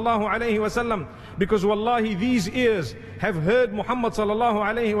Muhammad sallallahu alayhi wasallam, because wallahi these ears have heard Muhammad sallallahu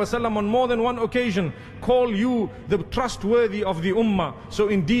alayhi wasallam on more than one occasion call you the trustworthy of the ummah, so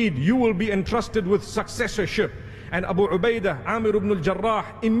indeed you will be entrusted with successorship." And Abu Ubaidah, Amir ibn al-Jarrah,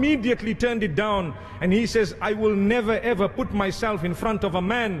 immediately turned it down and he says, "I will never ever put myself in front of a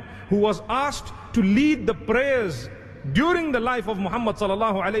man who was asked to lead the prayers during the life of Muhammad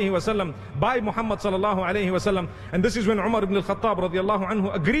sallallahu alayhi wasallam by Muhammad sallallahu alayhi wasallam." And this is when Umar ibn al-Khattab radiallahu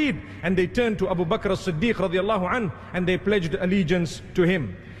anhu agreed, and they turned to Abu Bakr as-Siddiq radiallahu anhu and they pledged allegiance to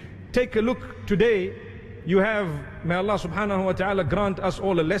him. Take a look today, you have, may Allah subhanahu wa ta'ala grant us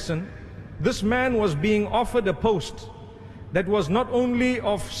all a lesson. This man was being offered a post that was not only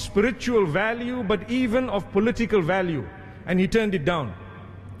of spiritual value but even of political value, and he turned it down.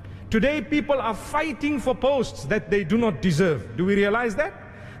 Today people are fighting for posts that they do not deserve. Do we realize that?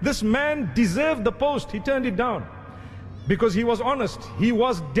 This man deserved the post, he turned it down because he was honest. He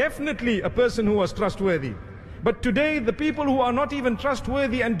was definitely a person who was trustworthy. But today the people who are not even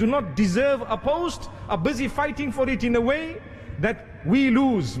trustworthy and do not deserve a post are busy fighting for it in a way that we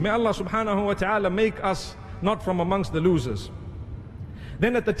lose. May Allah subhanahu wa ta'ala make us not from amongst the losers.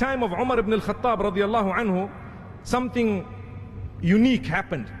 Then at the time of Umar ibn al-Khattab radiallahu anhu, something unique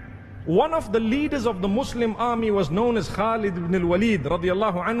happened. One of the leaders of the Muslim army was known as Khalid ibn al-Walid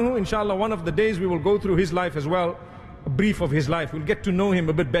radiallahu anhu. Inshallah, one of the days we will go through his life as well, a brief of his life. We'll get to know him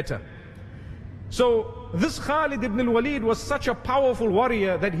a bit better. So this Khalid ibn al-Walid was such a powerful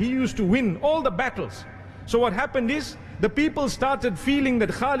warrior that he used to win all the battles. So what happened is, the people started feeling that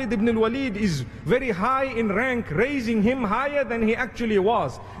Khalid ibn al-Walid is very high in rank, raising him higher than he actually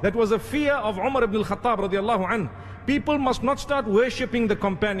was. That was a fear of Umar ibn al-Khattab radiallahu anhu. People must not start worshipping the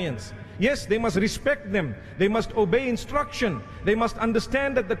companions. Yes, they must respect them. They must obey instruction. They must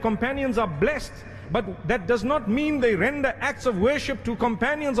understand that the companions are blessed. But that does not mean they render acts of worship to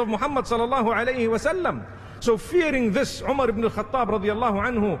companions of Muhammad sallallahu alayhi wasallam. So fearing this, Umar ibn al-Khattab radiallahu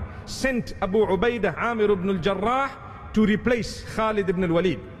anhu sent Abu Ubaidah, Amir ibn al-Jarrah, to replace Khalid ibn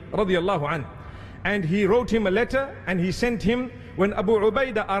al-Walid radiallahu anhu. And he wrote him a letter and he sent him. When Abu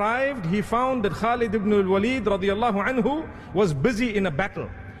Ubaidah arrived, he found that Khalid ibn al-Walid radiallahu anhu was busy in a battle.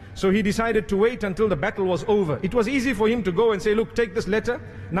 So he decided to wait until the battle was over. It was easy for him to go and say, "Look, take this letter,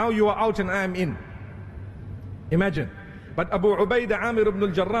 now you are out and I am in." Imagine. But Abu Ubaidah, Amir ibn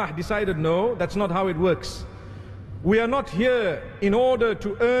al-Jarrah decided, no, that's not how it works. We are not here in order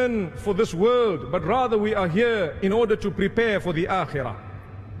to earn for this world, but rather we are here in order to prepare for the akhirah,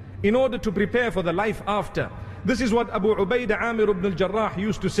 in order to prepare for the life after. This is what Abu Ubaidah, Amir ibn al-Jarrah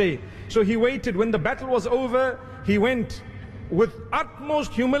used to say. So he waited. When the battle was over, he went with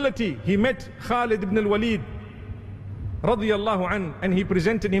utmost humility. He met Khalid ibn al-Walid radiyallahu an, and he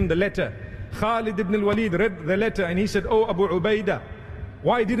presented him the letter. Khalid ibn al-Walid read the letter and he said, "Oh Abu Ubaidah,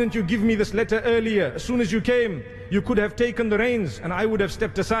 why didn't you give me this letter earlier? As soon as you came, you could have taken the reins and I would have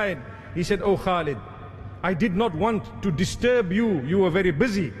stepped aside." He said, "Oh Khalid, I did not want to disturb you. You were very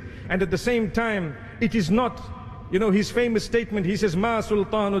busy. And at the same time, it is not," you know, his famous statement, he says, "Ma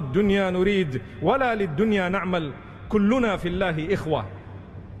sultanu dunya nurid, wala lid dunya na'mal, kulluna fillahi ikhwa."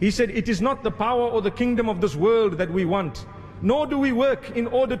 He said, it is not the power or the kingdom of this world that we want, nor do we work in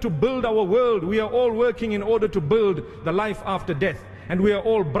order to build our world. We are all working in order to build the life after death. And we are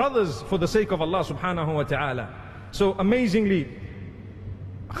all brothers for the sake of Allah subhanahu wa ta'ala. So amazingly,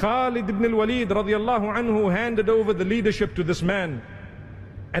 Khalid ibn al-Walid radiallahu anhu handed over the leadership to this man.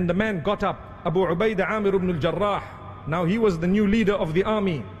 And the man got up, Abu Ubaidah Amir ibn al-Jarrah. Now he was the new leader of the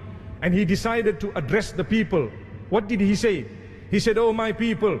army. And he decided to address the people. What did he say? He said, "Oh my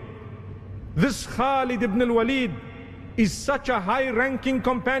people, this Khalid ibn al-Walid is such a high-ranking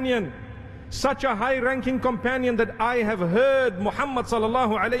companion, such a high-ranking companion that I have heard Muhammad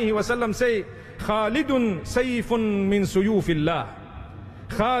sallallahu alayhi wasallam say, Khalidun sayfun min suyufillah.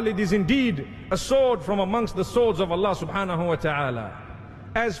 Khalid is indeed a sword from amongst the swords of Allah subhanahu wa ta'ala.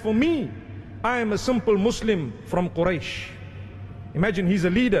 As for me, I am a simple Muslim from Quraysh. Imagine, he's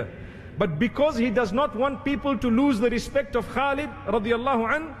a leader. But because he does not want people to lose the respect of Khalid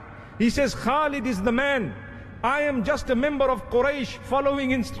radiallahu an, he says, Khalid is the man. I am just a member of Quraysh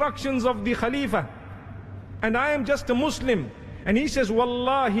following instructions of the Khalifa. And I am just a Muslim. And he says,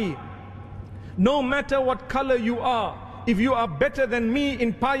 Wallahi, no matter what color you are, if you are better than me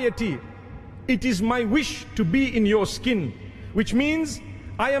in piety, it is my wish to be in your skin. Which means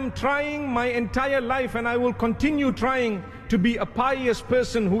I am trying my entire life, and I will continue trying to be a pious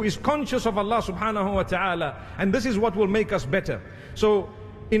person who is conscious of Allah subhanahu wa ta'ala. And this is what will make us better. So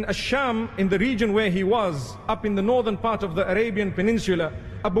in Ash-Sham, in the region where he was, up in the northern part of the Arabian Peninsula,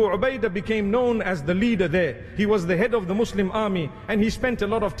 Abu Ubaidah became known as the leader there. He was the head of the Muslim army, and he spent a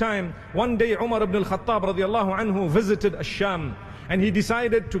lot of time. One day Umar ibn al-Khattab radiallahu anhu visited Ash-Sham, and he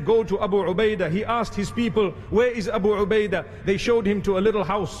decided to go to Abu Ubaidah. He asked his people, where is Abu Ubaidah? They showed him to a little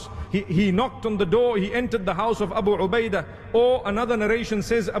house. He knocked on the door, he entered the house of Abu Ubaidah. Or another narration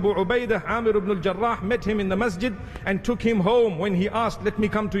says Abu Ubaidah, Amir ibn al-Jarrah, met him in the masjid and took him home when he asked, let me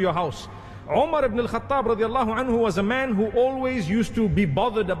come to your house. Umar ibn al-Khattab radiallahu anhu was a man who always used to be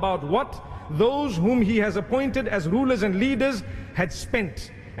bothered about what those whom he has appointed as rulers and leaders had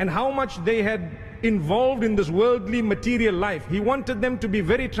spent, and how much they had involved in this worldly material life. He wanted them to be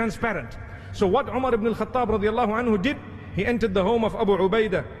very transparent. So what Umar ibn al-Khattab radiallahu anhu did, he entered the home of Abu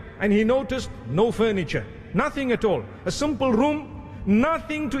Ubaidah, and he noticed no furniture, nothing at all. A simple room,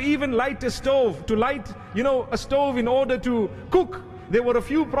 nothing to even light a stove, to light, a stove in order to cook. There were a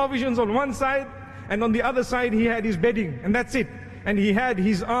few provisions on one side, and on the other side he had his bedding, and that's it. And he had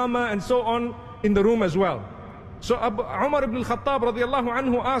his armor and so on in the room as well. So Umar ibn al-Khattab radiallahu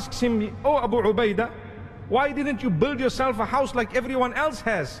anhu asks him, oh Abu Ubaidah, why didn't you build yourself a house like everyone else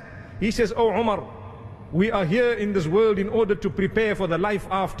has? He says, oh Umar, we are here in this world in order to prepare for the life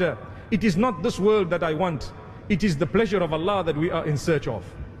after. It is not this world that I want. It is the pleasure of Allah that we are in search of.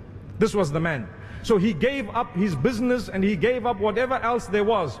 This was the man. So he gave up his business, and he gave up whatever else there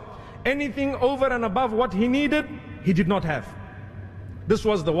was. Anything over and above what he needed, he did not have. This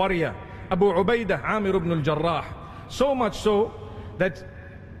was the warrior, Abu Ubaidah, Amir ibn al-Jarrah. So much so that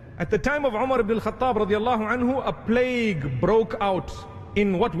at the time of Umar ibn al-Khattab radiallahu anhu, a plague broke out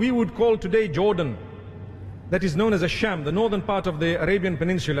in what we would call today Jordan. That is known as Ash-Sham, the northern part of the Arabian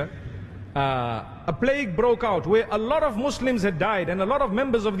Peninsula. A plague broke out where a lot of Muslims had died, and a lot of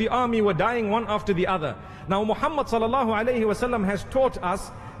members of the army were dying one after the other. Now Muhammad sallallahu alayhi wasallam has taught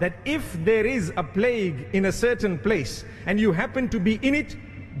us that if there is a plague in a certain place and you happen to be in it,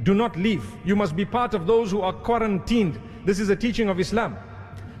 do not leave. You must be part of those who are quarantined. This is a teaching of Islam.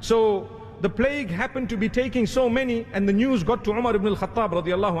 So the plague happened to be taking so many, and the news got to Umar ibn al-Khattab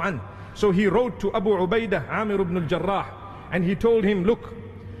radiallahu anhu. So he wrote to Abu Ubaidah, Amir ibn al-Jarrah, and he told him, look,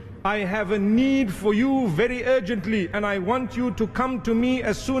 I have a need for you very urgently, and I want you to come to me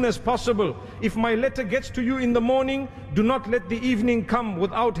as soon as possible. If my letter gets to you in the morning, do not let the evening come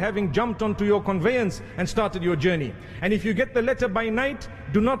without having jumped onto your conveyance and started your journey. And if you get the letter by night,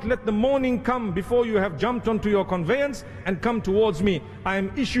 do not let the morning come before you have jumped onto your conveyance and come towards me. I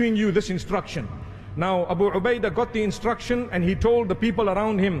am issuing you this instruction. Now Abu Ubaidah got the instruction, and he told the people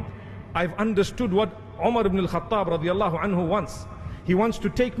around him, I've understood what Umar ibn al-Khattab radiallahu anhu wants. He wants to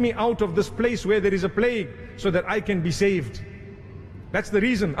take me out of this place where there is a plague so that I can be saved. That's the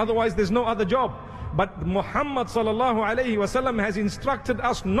reason. Otherwise there's no other job. But Muhammad sallallahu alayhi wasallam has instructed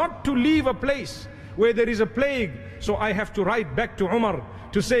us not to leave a place where there is a plague. So I have to write back to Umar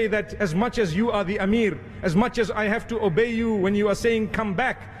to say that as much as you are the Amir, as much as I have to obey you when you are saying come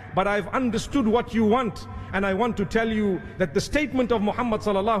back, but I've understood what you want, and I want to tell you that the statement of Muhammad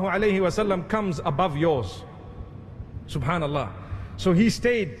sallallahu alayhi wasallam comes above yours. Subhanallah. So he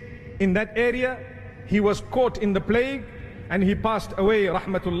stayed in that area. He was caught in the plague, and he passed away,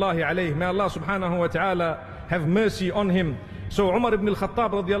 rahmatullahi alayhi. May Allah subhanahu wa ta'ala have mercy on him. So Umar ibn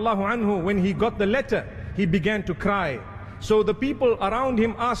al-Khattab radiallahu anhu, when he got the letter, he began to cry. So the people around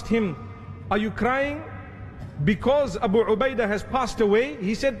him asked him, are you crying because Abu Ubaidah has passed away?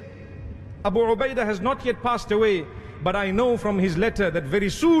 He said, Abu Ubaidah has not yet passed away, but I know from his letter that very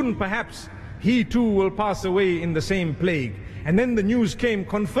soon perhaps he too will pass away in the same plague. And then the news came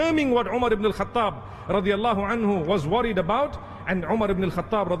confirming what Umar ibn al-Khattab radiallahu anhu was worried about. And Umar ibn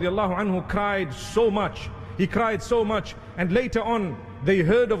al-Khattab radiallahu anhu cried so much. He cried so much. And later on they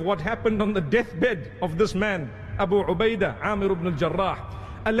heard of what happened on the deathbed of this man, Abu Ubaidah, Amir ibn al-Jarrah.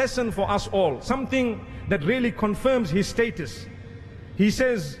 A lesson for us all, something that really confirms his status. He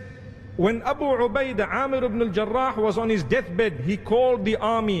says, when Abu Ubaidah, Amir ibn al-Jarrah, was on his deathbed, he called the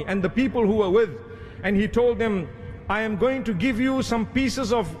army and the people who were with, and he told them, I am going to give you some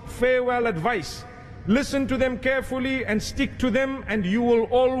pieces of farewell advice. Listen to them carefully and stick to them, and you will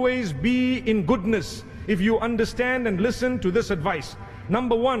always be in goodness if you understand and listen to this advice.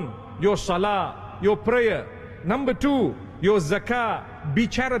 Number one, your salah, your prayer. Number two, your zakah, be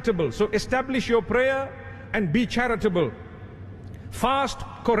charitable. So establish your prayer and be charitable. Fast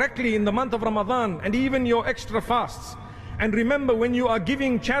correctly in the month of Ramadan and even your extra fasts. And remember, when you are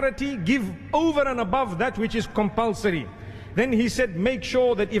giving charity, give over and above that which is compulsory. Then he said, make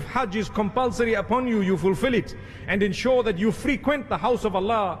sure that if Hajj is compulsory upon you, you fulfill it. And ensure that you frequent the house of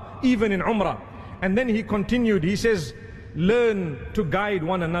Allah, even in Umrah. And then he continued, he says, learn to guide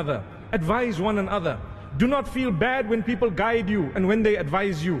one another. Advise one another. Do not feel bad when people guide you and when they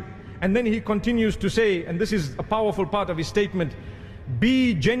advise you. And then he continues to say, and this is a powerful part of his statement,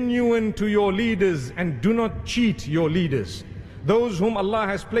 be genuine to your leaders and do not cheat your leaders. Those whom Allah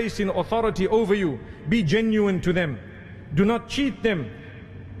has placed in authority over you, be genuine to them. Do not cheat them.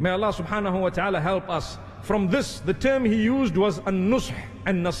 May Allah subhanahu wa ta'ala help us. From this, the term he used was an-nush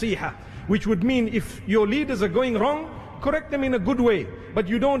and nasiha, which would mean if your leaders are going wrong, correct them in a good way, but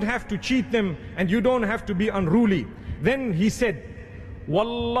you don't have to cheat them and you don't have to be unruly. Then he said,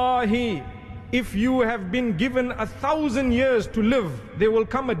 Wallahi, if you have been given 1,000 years to live, there will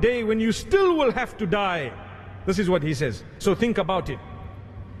come a day when you still will have to die. This is what he says. So think about it.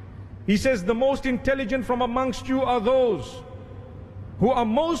 He says, the most intelligent from amongst you are those who are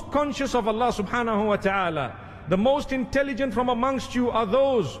most conscious of Allah subhanahu wa ta'ala. The most intelligent from amongst you are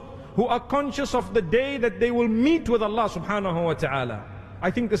those who are conscious of the day that they will meet with Allah subhanahu wa ta'ala.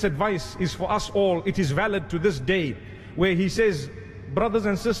 I think this advice is for us all. It is valid to this day, where he says, brothers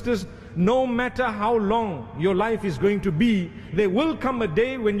and sisters, no matter how long your life is going to be, there will come a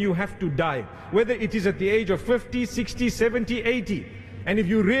day when you have to die. Whether it is at the age of 50, 60, 70, 80. And if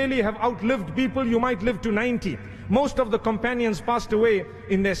you really have outlived people, you might live to 90. Most of the companions passed away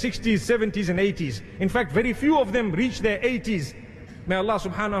in their 60s, 70s and 80s. In fact, very few of them reached their 80s. May Allah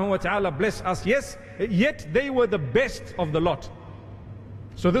subhanahu wa ta'ala bless us. Yes, yet they were the best of the lot.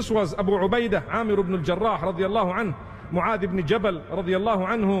 So this was Abu Ubaidah, Amir ibn al-Jarrah radiallahu anhu. Mu'adh ibn Jabal radiallahu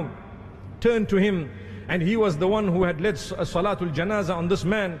anhu turned to him, and he was the one who had led Salatul Janazah on this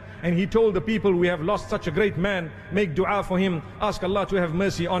man, and he told the people, we have lost such a great man, make dua for him, ask Allah to have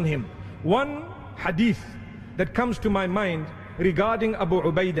mercy on him. One hadith that comes to my mind regarding Abu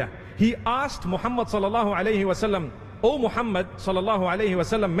Ubaidah, he asked Muhammad sallallahu alayhi wasallam, O Muhammad sallallahu alayhi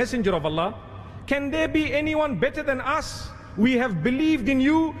wasallam, messenger of Allah, can there be anyone better than us? We have believed in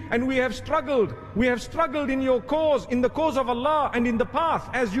you and we have struggled. We have struggled in your cause, in the cause of Allah and in the path,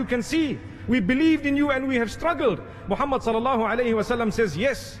 as you can see. We believed in you and we have struggled. Muhammad sallallahu alayhi wasallam says,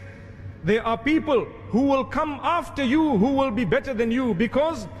 yes, there are people who will come after you who will be better than you,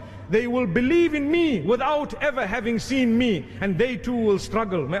 because they will believe in me without ever having seen me, and they too will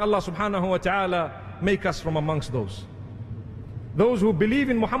struggle. May Allah subhanahu wa ta'ala make us from amongst those. Those who believe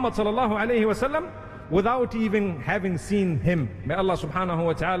in Muhammad sallallahu alayhi wasallam without even having seen him. May Allah subhanahu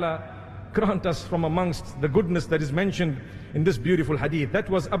wa ta'ala grant us from amongst the goodness that is mentioned in this beautiful hadith. That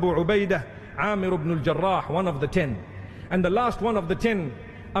was Abu Ubaidah, Amir ibn al-Jarrah, one of the 10. And the last one of the 10,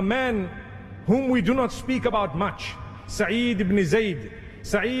 a man whom we do not speak about much, Sa'id ibn Zayd.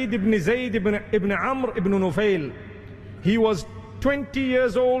 Sa'id ibn Zayd ibn Amr ibn Nufail. He was 20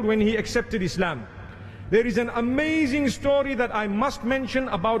 years old when he accepted Islam. There is an amazing story that I must mention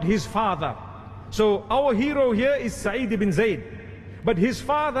about his father. So our hero here is Sa'id ibn Zayd. But his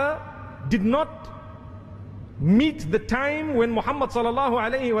father did not meet the time when Muhammad sallallahu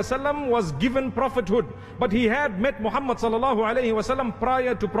alayhi wasallam was given prophethood. But he had met Muhammad sallallahu alayhi wasallam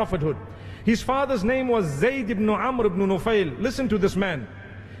prior to prophethood. His father's name was Zayd ibn Amr ibn Nufail. Listen to this man.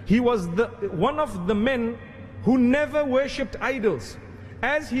 He was one of the men who never worshipped idols.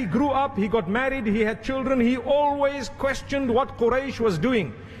 As he grew up, he got married, he had children, he always questioned what Quraysh was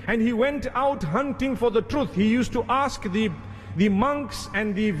doing. And he went out hunting for the truth. He used to ask the monks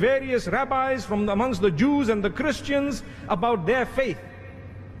and the various rabbis from amongst the Jews and the Christians about their faith.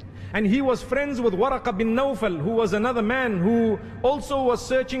 And he was friends with Waraqa bin Nawfal, who was another man who also was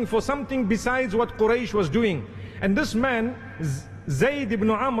searching for something besides what Quraysh was doing. And this man, Zayd ibn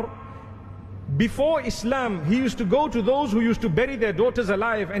Amr, before Islam, he used to go to those who used to bury their daughters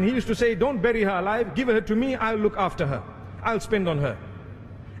alive, and he used to say, don't bury her alive, give her to me, I'll look after her, I'll spend on her.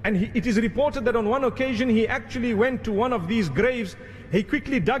 And it is reported that on one occasion he actually went to one of these graves. He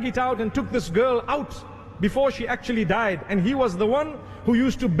quickly dug it out and took this girl out before she actually died. And he was the one who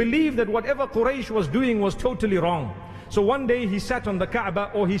used to believe that whatever Quraysh was doing was totally wrong. So one day he sat on the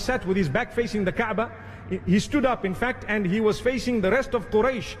Kaaba, or he sat with his back facing the Kaaba. He stood up, in fact, and he was facing the rest of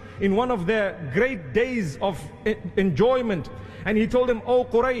Quraysh in one of their great days of enjoyment. And he told them, "O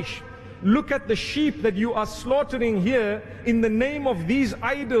Quraysh, look at the sheep that you are slaughtering here in the name of these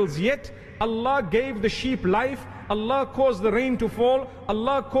idols. Yet Allah gave the sheep life. Allah caused the rain to fall.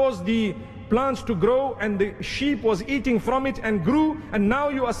 Allah caused the plants to grow, and the sheep was eating from it and grew. And now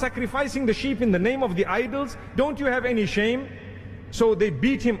you are sacrificing the sheep in the name of the idols. Don't you have any shame?" So they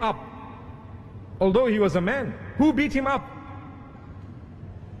beat him up. Although he was a man, who beat him up?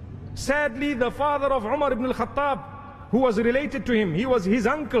 Sadly, the father of Umar ibn al-Khattab, who was related to him, he was his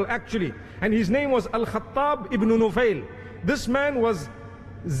uncle actually, and his name was Al-Khattab ibn Nufail. This man was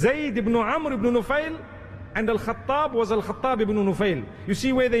Zayd ibn Amr ibn Nufail, and Al-Khattab was Al-Khattab ibn Nufail. You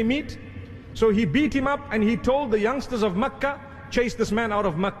see where they meet? So he beat him up, and he told the youngsters of Mecca, chase this man out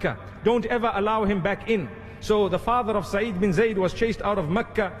of Mecca. Don't ever allow him back in. So the father of Sa'id bin Zayd was chased out of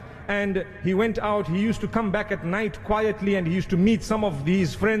Mecca, and he went out. He used to come back at night quietly, and he used to meet some of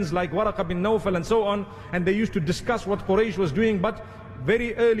these friends like Waraqah bin Nawfal and so on, and they used to discuss what Quraysh was doing. But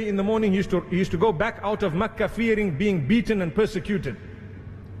very early in the morning he used to go back out of Mecca, fearing being beaten and persecuted.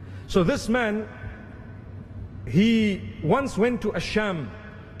 So this man, he once went to Asham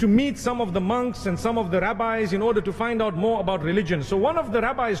to meet some of the monks and some of the rabbis in order to find out more about religion. So one of the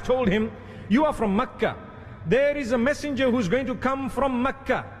rabbis told him, "You are from Mecca. There is a messenger who's going to come from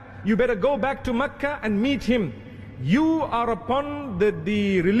Mecca. You better go back to Mecca and meet him. You are upon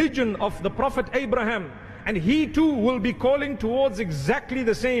the religion of the Prophet Abraham, and he too will be calling towards exactly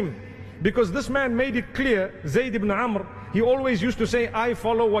the same." Because this man made it clear, Zayd ibn Amr, he always used to say, "I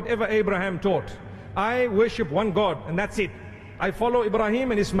follow whatever Abraham taught. I worship one God, and that's it. I follow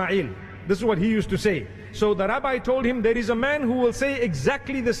Ibrahim and Ismail." This is what he used to say. So the rabbi told him, there is a man who will say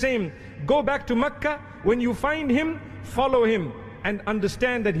exactly the same. Go back to Mecca. When you find him, follow him, and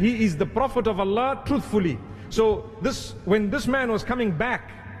understand that he is the Prophet of Allah truthfully. So when this man was coming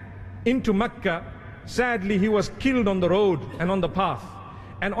back into Mecca, sadly he was killed on the road and on the path.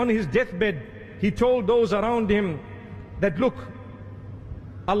 And on his deathbed, he told those around him that, "Look,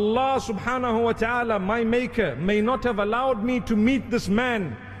 Allah subhanahu wa ta'ala, my maker, may not have allowed me to meet this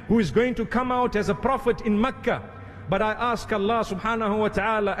man who is going to come out as a prophet in Mecca. But I ask Allah subhanahu wa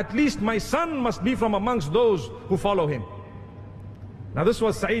ta'ala, at least my son must be from amongst those who follow him." Now this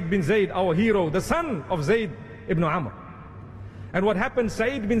was Sa'id bin Zayd, our hero, the son of Zayd ibn Amr. And what happened,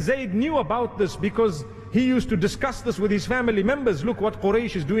 Sa'id bin Zayd knew about this because he used to discuss this with his family members. Look, what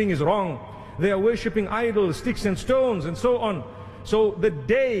Quraysh is doing is wrong. They are worshipping idols, sticks and stones and so on. So the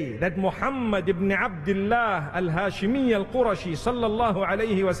day that Muhammad ibn Abdullah al-Hashimi al-Qurashi sallallahu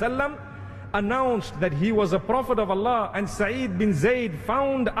alayhi wasallam announced that he was a prophet of Allah, and Sa'id bin Zayd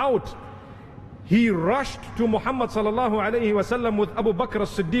found out, he rushed to Muhammad sallallahu alayhi wasallam with Abu Bakr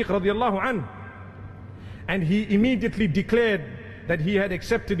as-Siddiq radiyallahu anhu, and he immediately declared that he had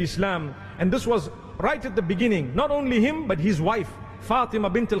accepted Islam. And this was right at the beginning. Not only him, but his wife Fatima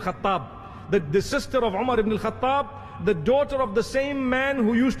bint al-Khattab, the sister of Umar ibn al-Khattab, the daughter of the same man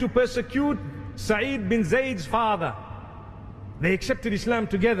who used to persecute Sa'id bin Zayd's father. They accepted Islam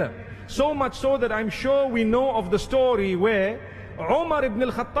together. So much so that I'm sure we know of the story where Umar ibn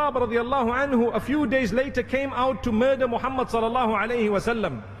al-Khattab radiyallahu anhu a few days later came out to murder Muhammad sallallahu alayhi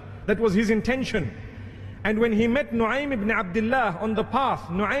wasallam. That was his intention. And when he met Nu'aym ibn Abdullah on the path,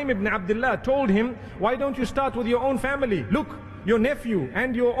 Nu'aym ibn Abdullah told him, "Why don't you start with your own family? Look, your nephew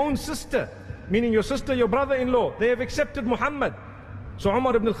and your own sister," meaning your sister, your brother-in-law, they have accepted Muhammad. So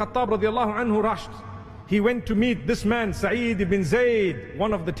Umar ibn al-Khattab radiyallahu anhu rushed. He went to meet this man, Sa'id ibn Zayd,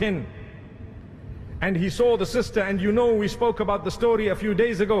 one of the 10. And he saw the sister, and you know we spoke about the story a few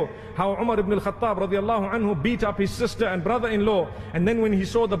days ago, how Umar ibn al-Khattab radiyallahu anhu beat up his sister and brother-in-law. And then when he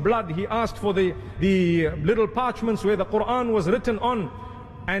saw the blood, he asked for the little parchments where the Quran was written on.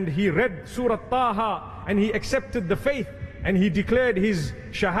 And he read Surah Taha, and he accepted the faith. And he declared his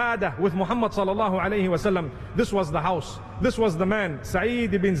shahada with Muhammad sallallahu alayhi wasallam. This was the house. This was the man,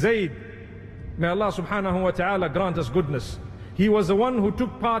 Sa'id ibn Zayd. May Allah subhanahu wa ta'ala grant us goodness. He was the one who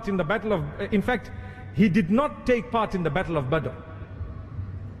took part in the battle of, in fact, he did not take part in the battle of Badr.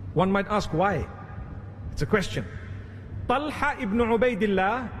 One might ask why. It's a question. Talha ibn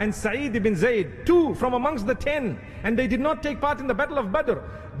Ubaidillah and Sa'id ibn Zayd, two from amongst the 10, and they did not take part in the battle of Badr.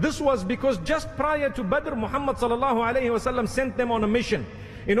 This was because just prior to Badr, Muhammad sallallahu alayhi wasallam sent them on a mission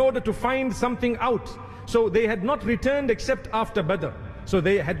in order to find something out. So they had not returned except after Badr. So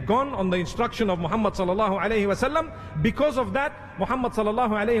they had gone on the instruction of Muhammad sallallahu alaihi wasallam. Because of that, Muhammad sallallahu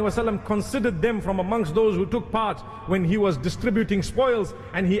alaihi wasallam considered them from amongst those who took part when he was distributing spoils,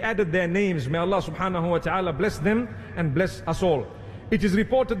 and he added their names. May Allah subhanahu wa ta'ala bless them and bless us all. It is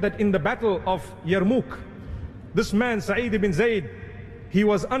reported that in the battle of Yarmouk, this man Sa'id ibn Zayd, he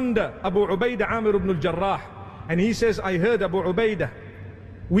was under Abu Ubaidah Amir ibn al-Jarrah, and he says, I heard Abu Ubaidah,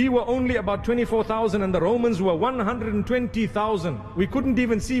 we were only about 24,000 and the Romans were 120,000. We couldn't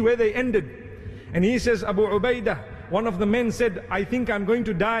even see where they ended. And he says, Abu Ubaidah, one of the men said, I think I'm going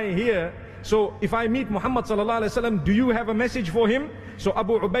to die here. So if I meet Muhammad sallallahu alaihi wasallam, do you have a message for him? So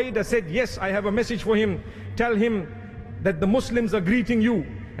Abu Ubaidah said, yes, I have a message for him. Tell him that the Muslims are greeting you,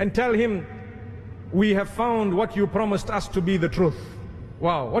 and tell him we have found what you promised us to be the truth.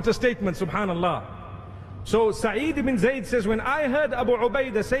 Wow, what a statement, subhanallah. So Sa'id ibn Zayd says, when I heard Abu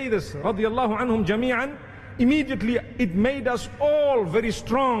Ubaidah say this, radiyallahu anhum jami'an, immediately it made us all very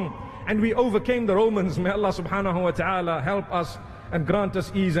strong, and we overcame the Romans. May Allah subhanahu wa ta'ala help us and grant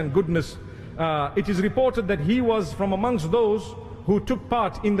us ease and goodness. It is reported that he was from amongst those who took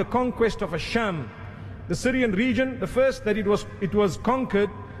part in the conquest of Asham, the Syrian region. The first that it was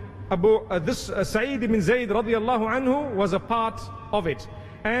conquered, Sa'id ibn Zayd radiyallahu anhu was a part of it.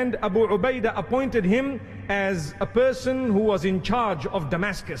 And Abu Ubaidah appointed him as a person who was in charge of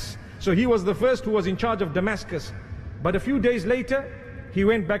Damascus. So he was the first who was in charge of Damascus. But a few days later, he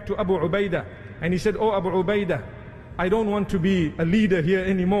went back to Abu Ubaidah and he said, oh Abu Ubaidah, I don't want to be a leader here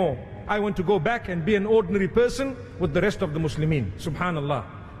anymore. I want to go back and be an ordinary person with the rest of the Muslimin. Subhanallah.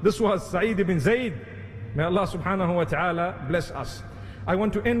 This was Sa'id ibn Zayd. May Allah subhanahu wa ta'ala bless us. I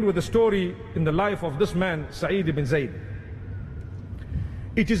want to end with a story in the life of this man, Sa'id ibn Zayd.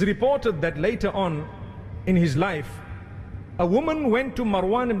 It is reported that later on in his life, a woman went to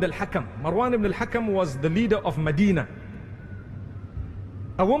Marwan ibn al-Hakam. Marwan ibn al-Hakam was the leader of Medina.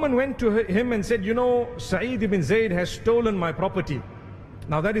 A woman went to him and said, you know, Sa'id ibn Zayd has stolen my property.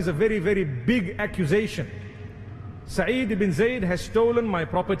 Now that is a very, very big accusation. Sa'id ibn Zayd has stolen my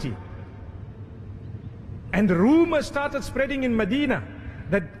property. And rumors started spreading in Medina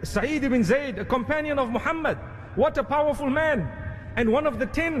that Sa'id ibn Zayd, a companion of Muhammad, what a powerful man. And one of the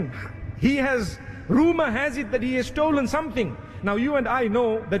 10, rumor has it that he has stolen something. Now you and I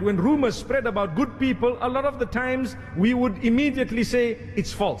know that when rumors spread about good people, a lot of the times we would immediately say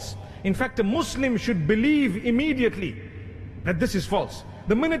it's false. In fact, a Muslim should believe immediately that this is false.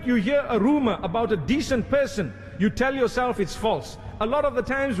 The minute you hear a rumor about a decent person, you tell yourself it's false. A lot of the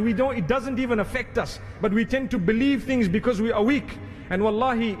times it doesn't even affect us, but we tend to believe things because we are weak. And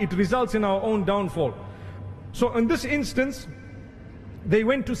wallahi, it results in our own downfall. So in this instance, they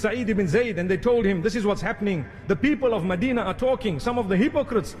went to Sa'id ibn Zayd and they told him, this is what's happening. The people of Medina are talking. Some of the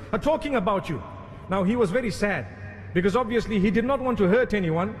hypocrites are talking about you. Now he was very sad because obviously he did not want to hurt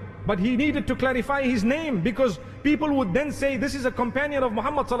anyone, but he needed to clarify his name because people would then say, this is a companion of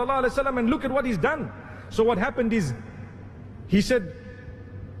Muhammad sallallahu alaihi wasallam and look at what he's done. So what happened is, he said,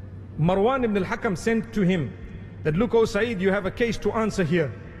 Marwan ibn al-Hakam sent to him that, look, O Sa'id, you have a case to answer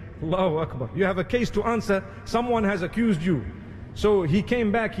here. Allahu Akbar. You have a case to answer. Someone has accused you. So he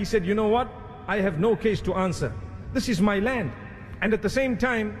came back, he said, you know what? I have no case to answer. This is my land. And at the same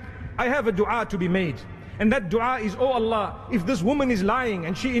time, I have a dua to be made. And that dua is, oh Allah, if this woman is lying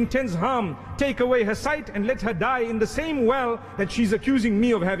and she intends harm, take away her sight and let her die in the same well that she's accusing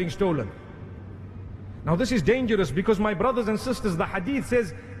me of having stolen. Now this is dangerous because, my brothers and sisters, the hadith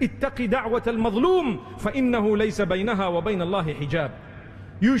says, ittaqi da'wat al-madhlum fa innahu laysa baynaha wa bayna Allahi hijab.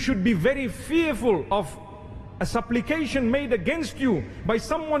 You should be very fearful of a supplication made against you by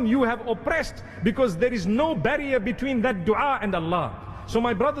someone you have oppressed, because there is no barrier between that dua and Allah. So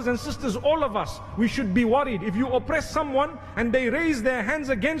my brothers and sisters, all of us, we should be worried. If you oppress someone and they raise their hands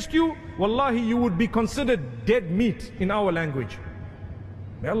against you, wallahi, you would be considered dead meat in our language.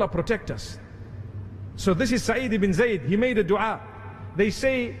 May Allah protect us. So this is Sa'id ibn Zayd. He made a dua. They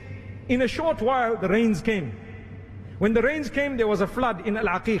say, in a short while the rains came. When the rains came, there was a flood in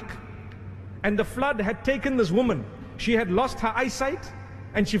Al-Aqiq. And the flood had taken this woman. She had lost her eyesight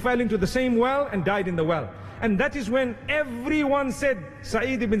and she fell into the same well and died in the well. And that is when everyone said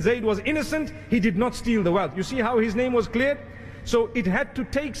Sa'id ibn Zayd was innocent. He did not steal the wealth. You see how his name was cleared? So it had to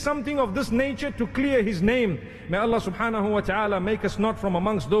take something of this nature to clear his name. May Allah subhanahu wa ta'ala make us not from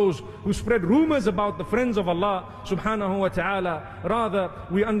amongst those who spread rumors about the friends of Allah subhanahu wa ta'ala. Rather,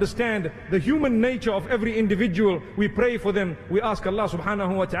 we understand the human nature of every individual. We pray for them. We ask Allah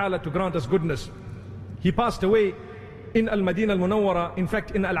subhanahu wa ta'ala to grant us goodness. He passed away in Al-Madinah Al-Munawwara. In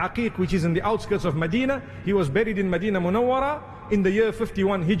fact, in Al-Aqiq, which is in the outskirts of Medina. He was buried in Madinah Munawwara in the year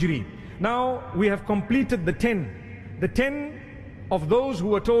 51 Hijri. Now we have completed the 10. The 10 of those who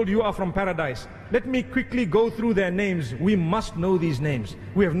were told you are from paradise. Let me quickly go through their names. We must know these names.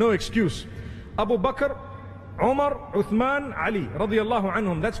 We have no excuse. Abu Bakr, Umar, Uthman, Ali radiyallahu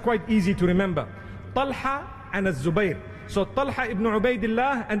anhum. That's quite easy to remember. Talha and Az-Zubayr. So Talha ibn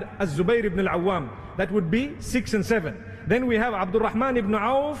Ubaidillah and Az-Zubayr ibn al-Awwam. That would be 6 and 7. Then we have Abdul Rahman ibn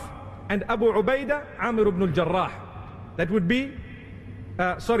Auf and Abu Ubaidah, Amir ibn al-Jarrah. That would be,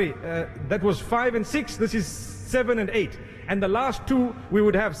 that was 5 and 6. This is 7 and 8. And the last two, we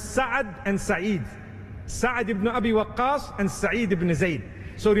would have Sa'ad and Sa'id. Sa'ad ibn Abi Waqqas and Sa'id ibn Zayd.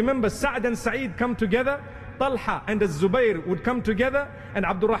 So remember, Sa'ad and Sa'id come together. Talha and Az-Zubayr would come together, and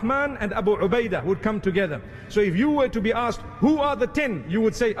Abdul Rahman and Abu Ubaidah would come together. So if you were to be asked, who are the 10? You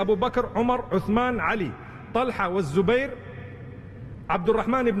would say Abu Bakr, Umar, Uthman, Ali. Talha was Zubayr, Abdul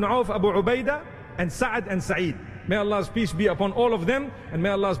Rahman ibn Auf, Abu Ubaidah, and Sa'ad and Sa'id. May Allah's peace be upon all of them, and may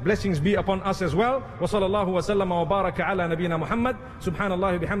Allah's blessings be upon us as well. Wa sallallahu wa sallama wa baraka ala nabina Muhammad.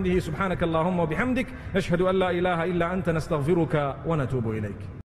 Subhanallah bihamdihi, subhanakallahumma wa bihamdik. Nashhadu an la ilaha illa anta nastaghfiruka wa natubu ilayk.